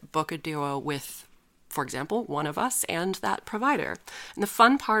could book a duo with, for example, one of us and that provider. And the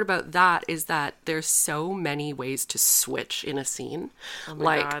fun part about that is that there's so many ways to switch in a scene. Oh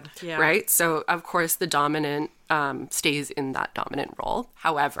my God. Yeah. Right? So, of course, the dominant stays in that dominant role.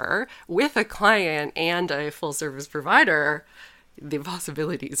 However, with a client and a full service provider, the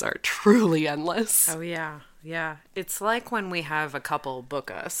possibilities are truly endless. Oh, yeah. Yeah. It's like when we have a couple book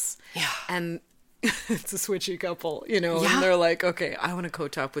us. Yeah. And it's a switchy couple, you know, Yeah. and they're like, okay, I want to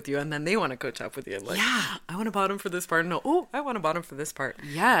co-top with you. And then they want to co-top with you. And like, Yeah. I want a bottom for this part. No, oh, I want a bottom for this part.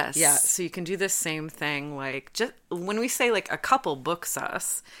 Yes. Yeah. So you can do the same thing. Like, just when we say like a couple books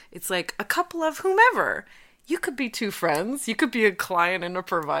us, it's like a couple of whomever. You could be two friends. You could be a client and a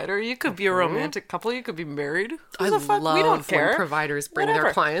provider. You could be a romantic couple. You could be married. Who I the fuck? love We don't care. when providers bring Whatever.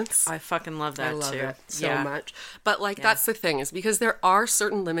 their clients. I fucking love that I love too. it so Yeah. much. But like that's the thing, is because there are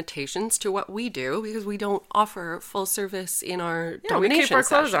certain limitations to what we do, because we don't offer full service in our Yeah, we domination keep our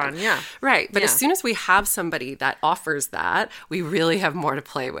clothes session. on, yeah. Right. But as Yeah. soon as we have somebody that offers that, we really have more to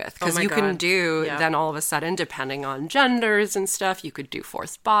play with. Because my you can God. do Yeah. then all of a sudden, depending on genders and stuff, you could do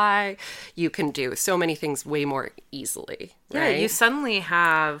forced buy. You can do so many things way more easily. Yeah, Right? you suddenly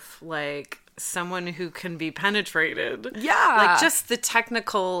have like someone who can be penetrated. Yeah. Like just the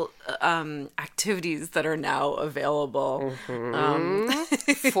technical activities that are now available.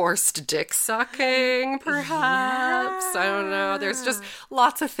 Forced dick sucking, perhaps. I don't know. There's just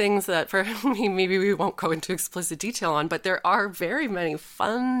lots of things that for me, maybe we won't go into explicit detail on, but there are very many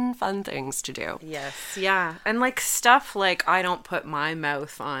fun things to do. Yes. Yeah. And like stuff like I don't put my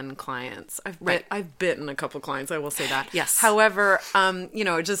mouth on clients. I've bitten a couple clients, I will say that. Yes. However, you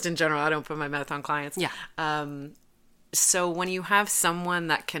know, just in general, I don't put my mouth on clients. Yeah. So when you have someone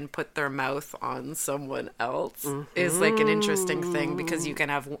that can put their mouth on someone else is like an interesting thing, because you can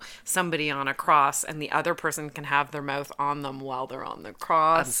have somebody on a cross and the other person can have their mouth on them while they're on the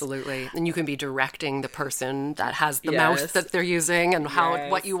cross. Absolutely. And you can be directing the person that has the Yes. mouth that they're using and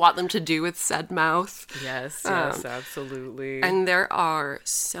what you want them to do with said mouth. Yes, absolutely. And there are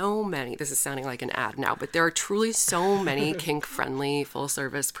so many, this is sounding like an ad now, but there are truly so many kink-friendly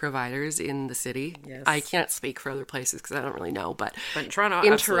full-service providers in the city. Yes. I can't speak for other places because I don't really know, but in Toronto,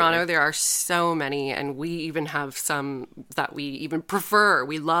 in absolutely. Toronto there are so many, and we even have some that we even prefer,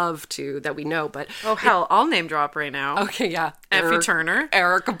 we love to, that we know, but... Oh, hell, I'll name drop right now. Okay, yeah. Effie Turner.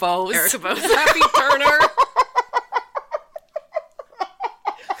 Erica Bose. Erica Bose. Effie Turner.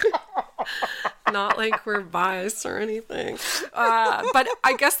 Not like we're biased or anything. But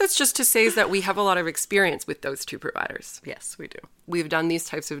I guess that's just to say is that we have a lot of experience with those two providers. Yes, we do. We've done these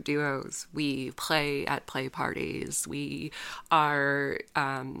types of duos. We play at play parties. We are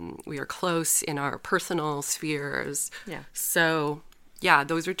close in our personal spheres. Yeah. So yeah,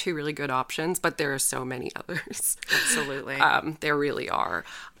 those are two really good options, but there are so many others. Absolutely. There really are.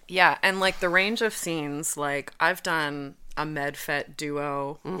 Yeah, and like the range of scenes, like I've done a MedFet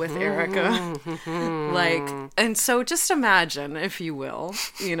duo with Erica. Like, and so just imagine, if you will,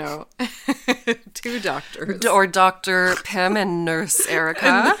 you know, two doctors. Or Dr. Pim and Nurse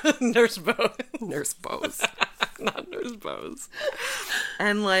Erica. Nurse Bose. Nurse Bose. Not Nurse Bose.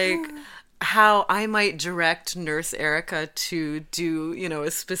 And like how I might direct Nurse Erica to do, a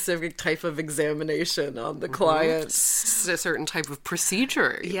specific type of examination on the client. A certain type of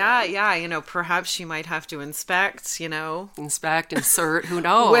procedure. Yeah. Perhaps she might have to inspect, Inspect, insert, who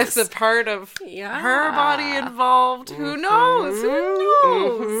knows? with the part of her body involved. Who knows?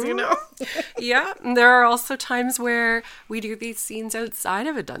 Who knows? Yeah. And there are also times where we do these scenes outside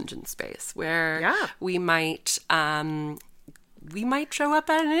of a dungeon space where we might show up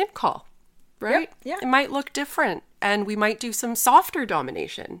at an in-call, right? Yep, yeah. It might look different. And we might do some softer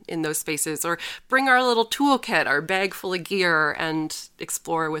domination in those spaces, or bring our little toolkit, our bag full of gear, and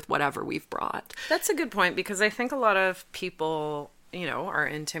explore with whatever we've brought. That's a good point, because I think a lot of people, are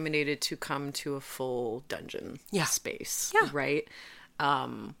intimidated to come to a full dungeon space, right?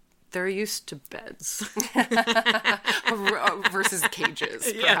 They're used to beds. Versus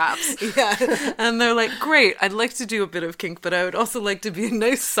cages, perhaps. Yeah. And they're like, great, I'd like to do a bit of kink, but I would also like to be a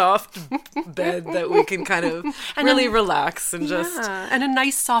nice soft bed that we can kind of really relax and just... And a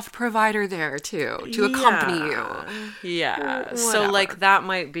nice soft provider there, too, to accompany you. Yeah. So, that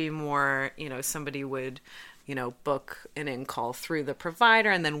might be more, somebody would... book an in-call through the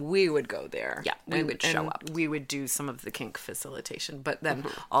provider, and then we would go there. Yeah, we would show up. We would do some of the kink facilitation, but then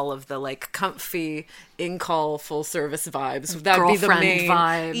all of the comfy in-call full service vibes. That'd be the main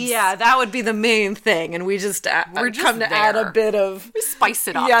vibes. Yeah, that would be the main thing, and we just add a bit of... We spice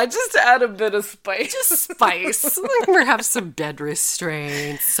it up. Yeah, just to add a bit of spice. Just spice. We have some bed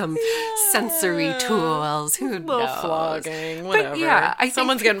restraints, some sensory tools. Who knows? Little flogging, whatever. But I think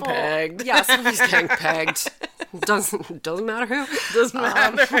someone's getting pegged. Yeah, somebody's getting pegged. Doesn't matter who. Doesn't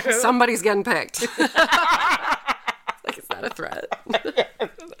matter who. Somebody's getting picked. Is that a threat?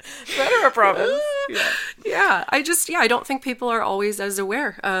 Threat or a promise? Yeah. I don't think people are always as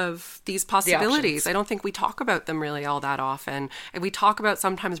aware of these possibilities. I don't think we talk about them really all that often. And we talk about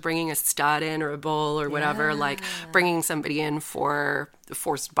sometimes bringing a stud in or a bull or whatever, like bringing somebody in for the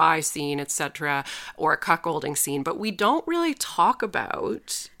forced buy scene, etc., or a cuckolding scene. But we don't really talk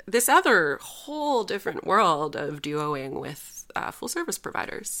about this other whole different world of duoing with full service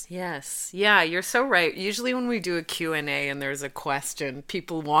providers. Yes. Yeah, you're so right. Usually when we do a Q&A and there's a question,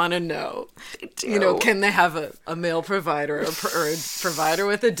 people want to know, can they have a male provider or a provider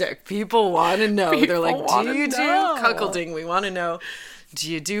with a dick? People want to know. They're like, do you do cuckolding? We want to know. Do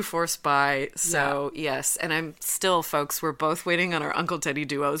you do forced buy? So, yes. And I'm still, folks, we're both waiting on our Uncle Teddy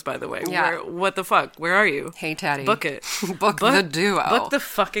duos, by the way. Yeah. What the fuck? Where are you? Hey, Teddy. Book it. Book the duo. Book the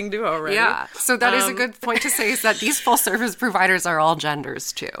fucking duo, right? Yeah. So that is a good point to say, is that these full service providers are all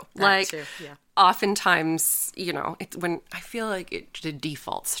genders, too. Oftentimes, when I feel like it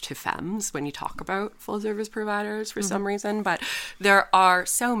defaults to femmes when you talk about full service providers for some reason, but there are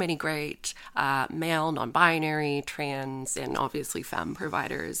so many great male, non-binary, trans, and obviously femme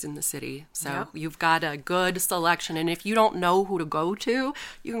providers in the city. So you've got a good selection, and if you don't know who to go to,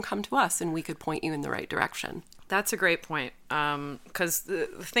 you can come to us and we could point you in the right direction. That's a great point, because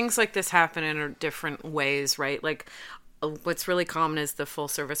things like this happen in different ways, right? Like, what's really common is the full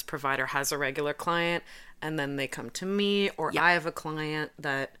service provider has a regular client, and then they come to me, or I have a client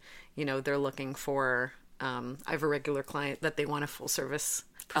that, they're looking for, I have a regular client that they want a full service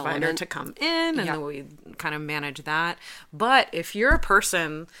provider to come in, and then we kind of manage that. But if you're a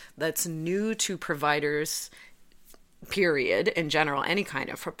person that's new to providers, period, in general, any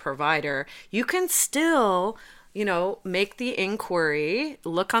kind of a provider, you can still... make the inquiry,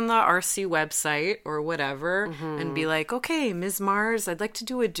 look on the RC website or whatever, and be like, okay, Ms. Mars, I'd like to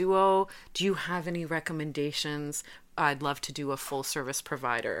do a duo. Do you have any recommendations? I'd love to do a full service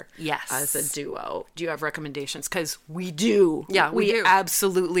provider as a duo. Do you have recommendations? Because we do. Yeah, we do.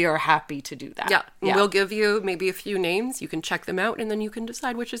 Absolutely are happy to do that. Yeah. We'll give you maybe a few names. You can check them out, and then you can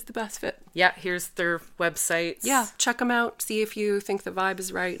decide which is the best fit. Yeah, here's their websites. Yeah, check them out. See if you think the vibe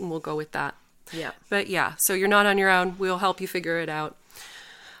is right, and we'll go with that. Yeah. But so you're not on your own. We'll help you figure it out.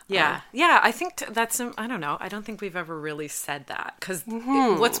 Yeah. I think that's, I don't know. I don't think we've ever really said that. Because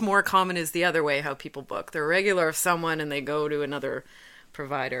what's more common is the other way, how people book. They're regular of someone and they go to another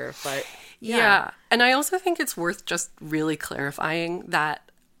provider. But yeah. And I also think it's worth just really clarifying that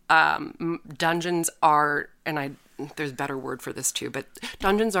dungeons are, and there's a better word for this too, but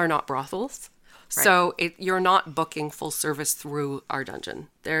dungeons are not brothels. Right. So you're not booking full service through our dungeon.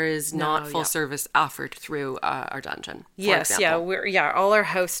 There is not full service offered through our dungeon. Yes, all our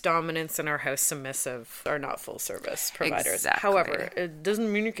house dominants and our house submissive are not full service providers. Exactly. However, it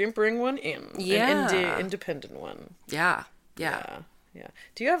doesn't mean you can't bring one in. Yeah. An independent one. Yeah.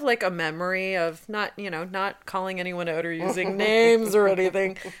 Do you have like a memory of not calling anyone out or using names or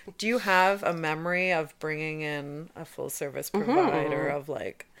anything? Do you have a memory of bringing in a full service provider of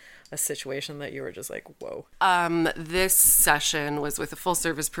like a situation that you were just like, whoa? This session was with a full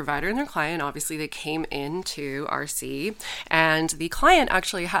service provider and their client. Obviously, they came into RC, and the client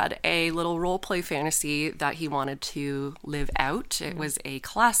actually had a little role play fantasy that he wanted to live out. It was a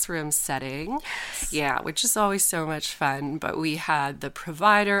classroom setting. Yeah, which is always so much fun. But we had the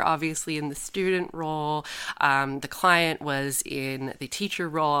provider obviously in the student role. The client was in the teacher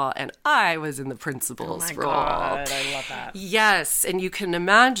role, and I was in the principal's role. God, I love that. Yes, and you can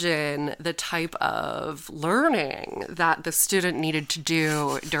imagine the type of learning that the student needed to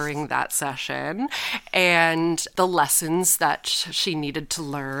do during that session and the lessons that she needed to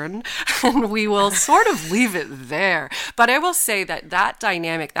learn. And we will sort of leave it there. But I will say that that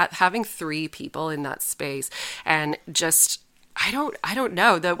dynamic, that having 3 people in that space and just I don't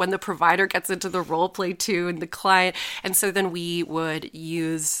know that when the provider gets into the role play too and the client, and so then we would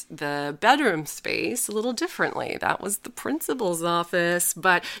use the bedroom space a little differently. That was the principal's office,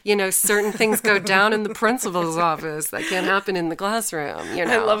 but you know, certain things go down in the principal's office that can't happen in the classroom. You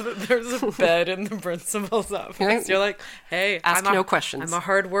know, I love that there's a bed in the principal's office. Right? You're like, hey, Ask no questions. I'm a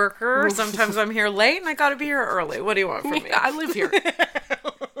hard worker. Sometimes I'm here late and I got to be here early. What do you want from me? I live here.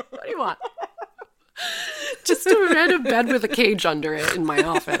 What do you want? Just a random bed with a cage under it in my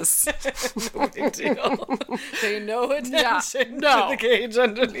office. No big deal. Pay no attention no. to the cage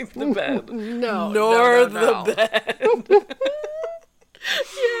underneath the bed. No. Nor no. the bed.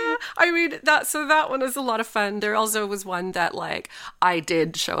 Yeah, I mean that one was a lot of fun. There also was one that like I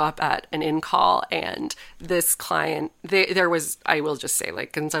did show up at an in-call, and this client there was, I will just say,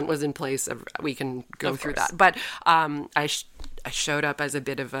 like, consent was in place. We can go through that, but I showed up as a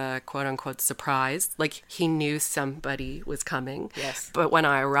bit of a quote unquote surprise. Like, he knew somebody was coming. Yes. But when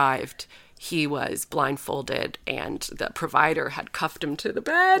I arrived, he was blindfolded and the provider had cuffed him to the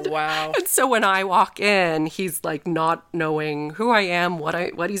bed. Wow. And so when I walk in, he's like not knowing who I am,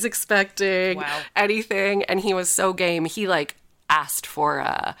 what he's expecting, Wow. anything. And he was so game. He like asked for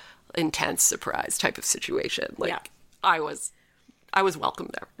a intense surprise type of situation. Like, Yeah. I was welcome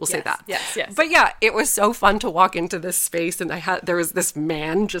there. We'll say that. Yes. But yeah, it was so fun to walk into this space, and there was this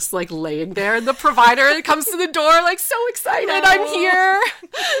man just like laying there, and the provider comes to the door like, so excited, I'm here.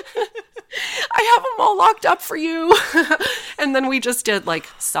 I have them all locked up for you. And then we just did like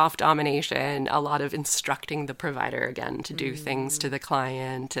soft domination, a lot of instructing the provider again to do things to the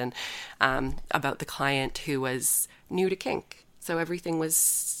client, and about the client who was new to kink. So everything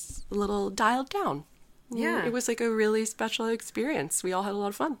was a little dialed down. Yeah. It was like a really special experience. We all had a lot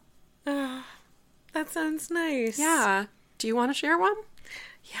of fun. That sounds nice. Yeah. Do you want to share one?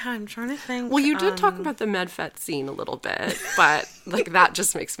 Yeah, I'm trying to think. Well, you did talk about the MedFet scene a little bit, but like that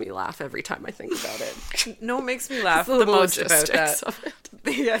just makes me laugh every time I think about it. No, it makes me laugh The the most about logistics that. of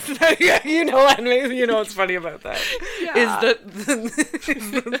it. Yes, yeah, you know what? You know what's funny about that Yeah. is that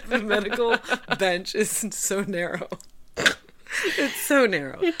the medical bench is so narrow. It's so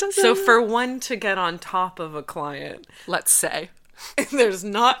narrow. It doesn't- So for one to get on top of a client, Let's say. there's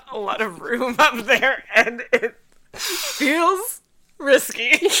not a lot of room up there, and it feels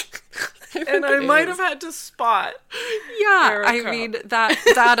risky. And I might have had to spot. Yeah, Erica. I mean that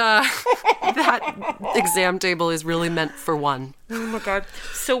exam table is really meant for one. Oh my god.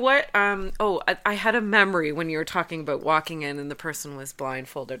 So what I had a memory when you were talking about walking in and the person was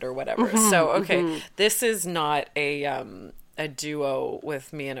blindfolded or whatever. So okay, this is not a duo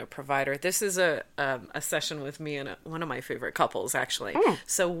with me and a provider. This is a session with me and one of my favorite couples, actually.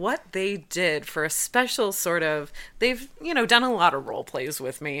 So what they did for a special sort of, they've, done a lot of role plays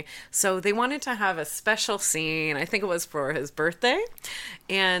with me. So they wanted to have a special scene. I think it was for his birthday.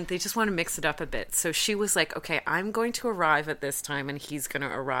 And they just want to mix it up a bit. So she was like, okay, I'm going to arrive at this time and he's going to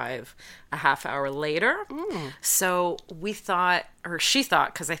arrive a half hour later. So we thought, or she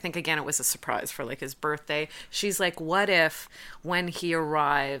thought, because I think, again, it was a surprise for like his birthday. She's like, what if when he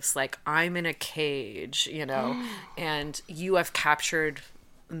arrives, like I'm in a cage, and you have captured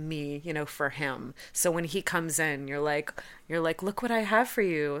me, for him. So when he comes in, you're like, look what I have for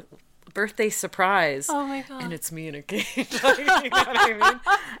you. Birthday surprise. Oh my God. And it's me in a cage. Like, you know what I mean?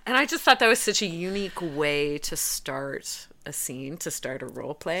 And I just thought that was such a unique way to start a scene, to start a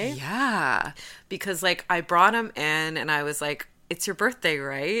role play. Yeah. Because like I brought him in and I was like, it's your birthday,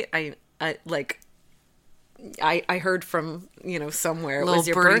 right? I like, I heard from, somewhere it Little was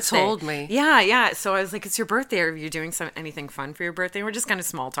your birdie birthday. told me. Yeah. So I was like, it's your birthday. Are you doing anything fun for your birthday? We're just kind of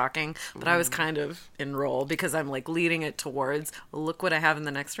small talking, but I was kind of in role because I'm like leading it towards, well, look what I have in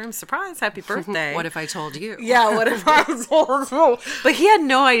the next room. Surprise, happy birthday. What if I told you? Yeah, what if I told you? But he had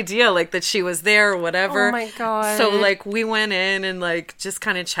no idea like that she was there or whatever. Oh my God. So like we went in and like just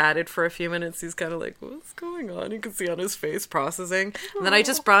kind of chatted for a few minutes. He's kind of like, what's going on? You can see on his face processing. And then I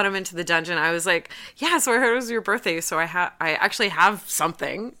just brought him into the dungeon. I was like, yeah, so I heard it was your birthday, so I actually have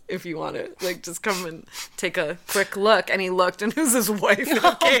something if you want to like just come and take a quick look. And he looked, and it was his wife in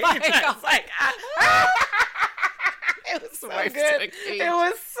a cage. I was like, it was so Wife's good. in a cage. It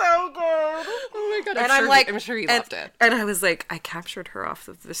was so good. Oh my God. And I'm sure he loved it. And I was like, I captured her off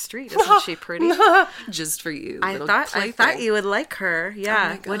of the street. Isn't she pretty? Just for you. I little thought plaything. you would like her.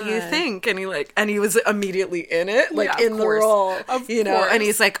 Yeah. my What do you God. think? And he was immediately in it, like Yeah, in of the course. role. Of And course.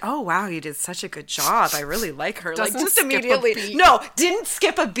 he's like, oh wow, you did such a good job. I really like her. Doesn't like just skip a immediately. beat. No, didn't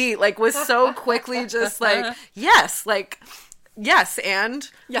skip a beat. Like was so quickly just like, yes, like yes, and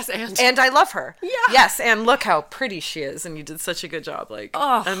Yes, and. and I love her. Yeah. Yes, and look how pretty she is, and you did such a good job. Like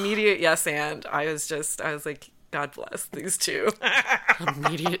Oh. immediate yes, and I was like, God bless these two.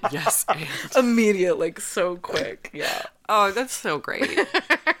 Immediate yes, and. Immediate, like so quick. Yeah. Oh, that's so great.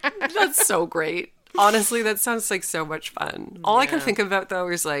 That's so great. Honestly, that sounds like so much fun. All I can think about, though,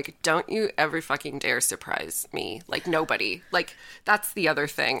 is like, don't you ever fucking dare surprise me. Like, nobody. Like, that's the other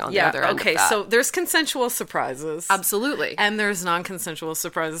thing on the other end okay, of that. so there's consensual surprises. Absolutely. And there's non-consensual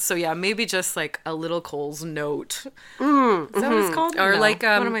surprises. So yeah, maybe just like a little Cole's note. Is that what it's called? Or No. like,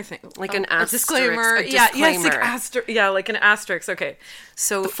 what am I thinking? like an a asterisk, disclaimer. a Yeah, yes, disclaimer. like an asterisk. Okay,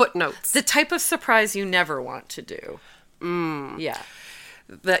 so Footnotes. the type of surprise you never want to do. Yeah.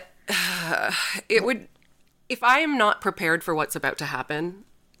 That it would, if I am not prepared for what's about to happen,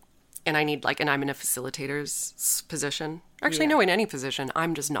 and I'm in a facilitator's position. Actually, no, in any position,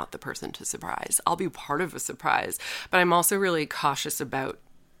 I'm just not the person to surprise. I'll be part of a surprise, but I'm also really cautious about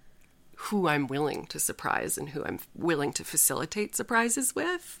who I'm willing to surprise and who I'm willing to facilitate surprises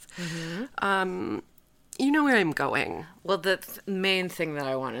with. You know where I'm going. Well, the main thing that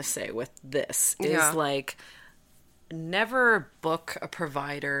I want to say with this is Yeah. like, never book a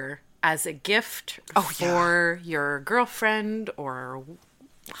provider as a gift Oh, for your girlfriend or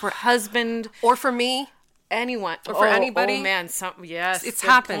for husband, Or for me, anyone, or for anybody. Oh man, yes, It's good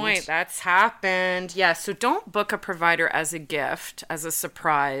happened. point. That's happened. Yeah, so don't book a provider as a gift, as a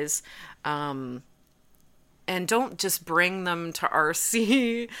surprise. And don't just bring them to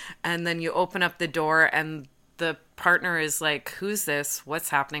RC and then you open up the door and the partner is like, who's this? What's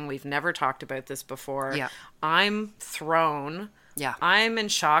happening? We've never talked about this before. Yeah. I'm thrown. Yeah. I'm in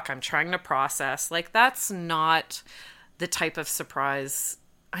shock. I'm trying to process. Like, that's not the type of surprise.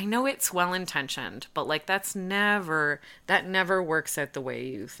 I know it's well-intentioned, but like that never works out the way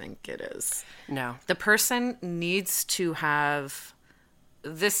you think it is. no. The person needs to have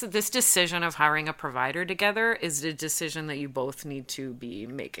this decision of hiring a provider together is a decision that you both need to be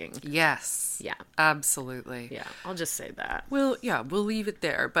making. Yes. Yeah. Absolutely. Yeah, I'll just say that. Well, yeah, we'll leave it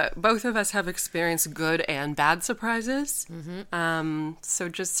there. But both of us have experienced good and bad surprises. So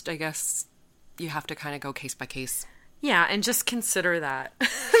just, I guess, you have to kind of go case by case. Yeah, and just consider that.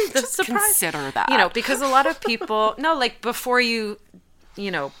 Just consider that. You know, because a lot of people, no, like before you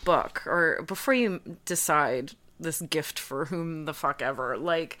book or before you decide this gift for whom the fuck ever,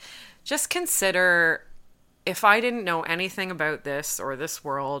 like just consider, if I didn't know anything about this or this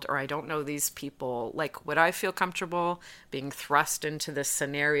world, or I don't know these people, like would I feel comfortable being thrust into this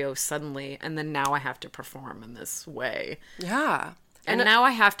scenario suddenly and then now I have to perform in this way? Yeah. And now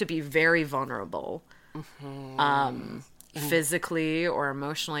I have to be very vulnerable, physically or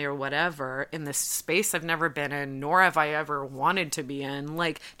emotionally or whatever, in this space I've never been in, nor have I ever wanted to be in.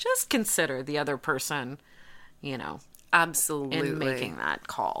 Like, just consider the other person, Absolutely. in making that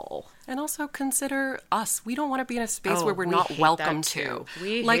call. And also consider us. We don't want to be in a space Oh, where we're we not hate welcome that to. too.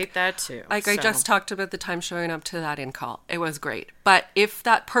 We hate that too. Like I So- just talked about the time showing up to that in-call. It was great. But if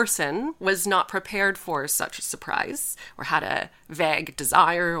that person was not prepared for such a surprise or had a vague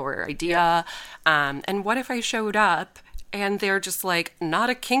desire or idea, and what if I showed up and they're just like not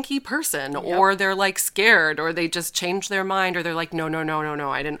a kinky person, or they're like scared, or they just change their mind, or they're like, no,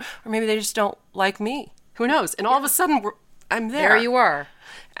 I didn't, or maybe they just don't like me. Who knows? And all of a sudden, I'm there. There you are.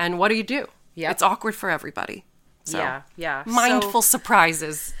 And what do you do? Yep. It's awkward for everybody. So, Yeah. mindful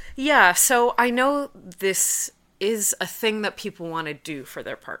surprises. Yeah, so I know this is a thing that people want to do for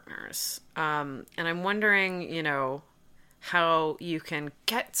their partners. And I'm wondering, how you can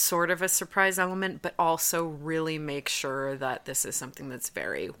get sort of a surprise element, but also really make sure that this is something that's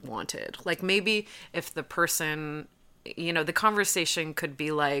very wanted. Like maybe if the person, you know, the conversation could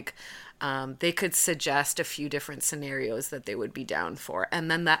be like, they could suggest a few different scenarios that they would be down for. And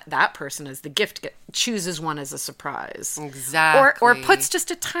then that person as the gift chooses one as a surprise. Exactly. Or puts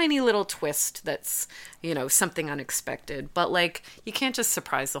just a tiny little twist that's, you know, something unexpected. But like, you can't just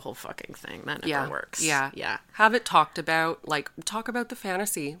surprise the whole fucking thing. That never works. Yeah. Have it talked about, like, talk about the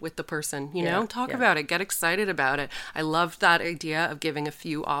fantasy with the person, you know? Talk about it. Get excited about it. I loved that idea of giving a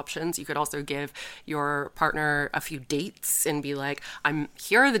few options. You could also give your partner a few dates and be like,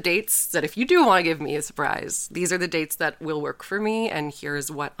 here are the dates that if you do want to give me a surprise, these are the dates that will work for me, and here's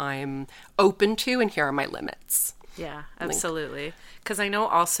what I'm open to, and here are my limits. Yeah, absolutely. Because I know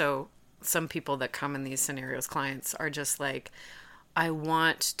also some people that come in these scenarios, clients, are just like, I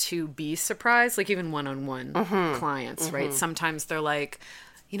want to be surprised, like even one-on-one clients, right? Sometimes they're like,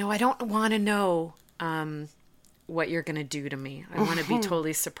 you know, I don't want to know what you're going to do to me. I want to be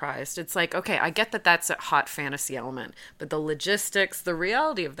totally surprised. It's like, okay, I get that that's a hot fantasy element, but the logistics, the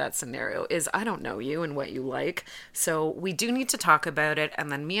reality of that scenario is I don't know you and what you like. So we do need to talk about it.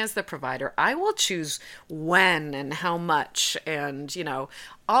 And then me as the provider, I will choose when and how much. And, you know,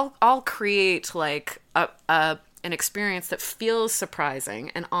 I'll create like an experience that feels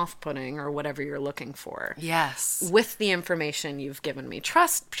surprising and off-putting or whatever you're looking for. Yes. With the information you've given me.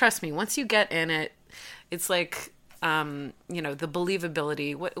 Trust me, once you get in it, it's like, you know, the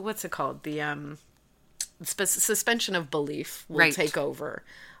believability, what's it called? The suspension of belief will take over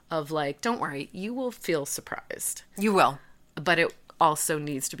of like, don't worry, you will feel surprised. You will. But it also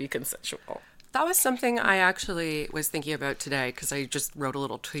needs to be consensual. That was something I actually was thinking about today because I just wrote a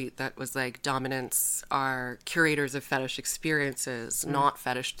little tweet that was like, dominants are curators of fetish experiences, not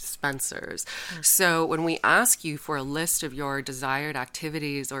fetish dispensers. So when we ask you for a list of your desired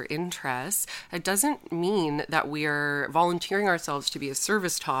activities or interests, it doesn't mean that we're volunteering ourselves to be a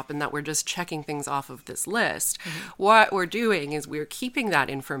service top and that we're just checking things off of this list. What we're doing is we're keeping that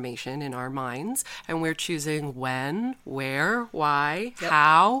information in our minds and we're choosing when, where, why,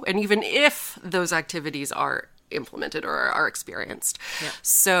 how, and even if those activities are implemented or are experienced.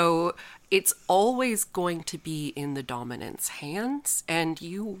 So it's always going to be in the dominant's hands, and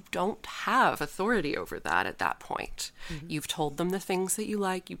you don't have authority over that at that point. You've told them the things that you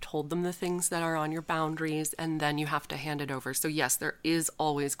like, you've told them the things that are on your boundaries, and then you have to hand it over. So yes, there is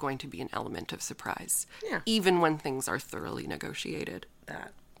always going to be an element of surprise, even when things are thoroughly negotiated.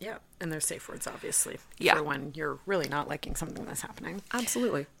 Yeah, and there's safe words, obviously, Yeah. for when you're really not liking something that's happening.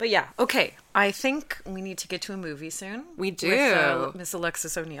 Absolutely. But yeah, okay. I think we need to get to a movie soon. We do. With Miss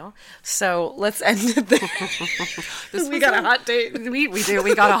Alexis O'Neill. So let's end it there. We got a hot date. We do.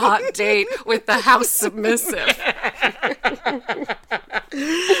 We got a hot date with the house submissive.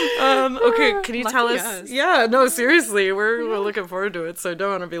 Okay, can you tell us? us. Yeah, no, seriously, we're looking forward to it, so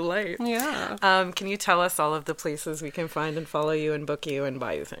don't want to be late. Yeah. Can you tell us all of the places we can find and follow you and book you and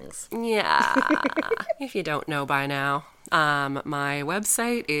buy you things? Yeah. If you don't know by now. My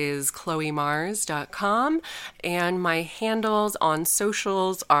website is chloemars.com, and my handles on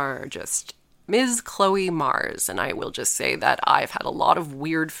socials are just Ms. Chloe Mars, and I will just say that I've had a lot of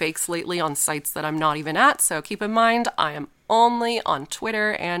weird fakes lately on sites that I'm not even at, so keep in mind I am only on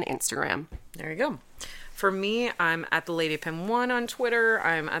Twitter and Instagram. There you go. For me, I'm at the Lady Pim 1 on Twitter.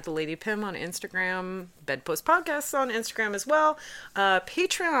 I'm at the Lady Pim on Instagram. Bedpost Podcasts on Instagram as well.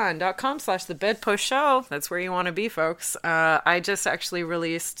 Patreon.com/The Bedpost Show. That's where you want to be, folks. I just actually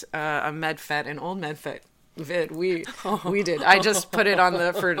released a MedFet, an old MedFet vid. We did. I just put it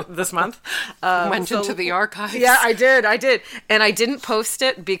on for this month. Went into the archives. Yeah, I did. And I didn't post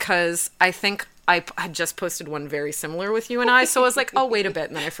it because I think I had just posted one very similar with you and I, so I was like, oh, wait a bit,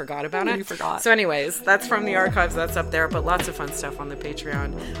 and then I forgot about it. You forgot. So anyways, that's from the archives, that's up there, but lots of fun stuff on the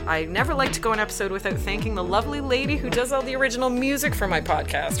Patreon. I never like to go an episode without thanking the lovely lady who does all the original music for my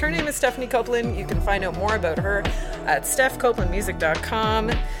podcast. Her name is Stephanie Copeland. You can find out more about her at stephcopelandmusic.com.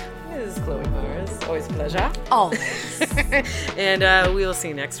 This is Chloe Mars. Always a pleasure. Always. And we will see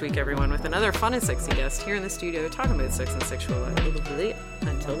you next week, everyone, with another fun and sexy guest here in the studio talking about sex and sexuality.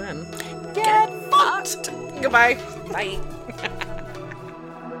 Until then, Get fucked. Goodbye. Bye.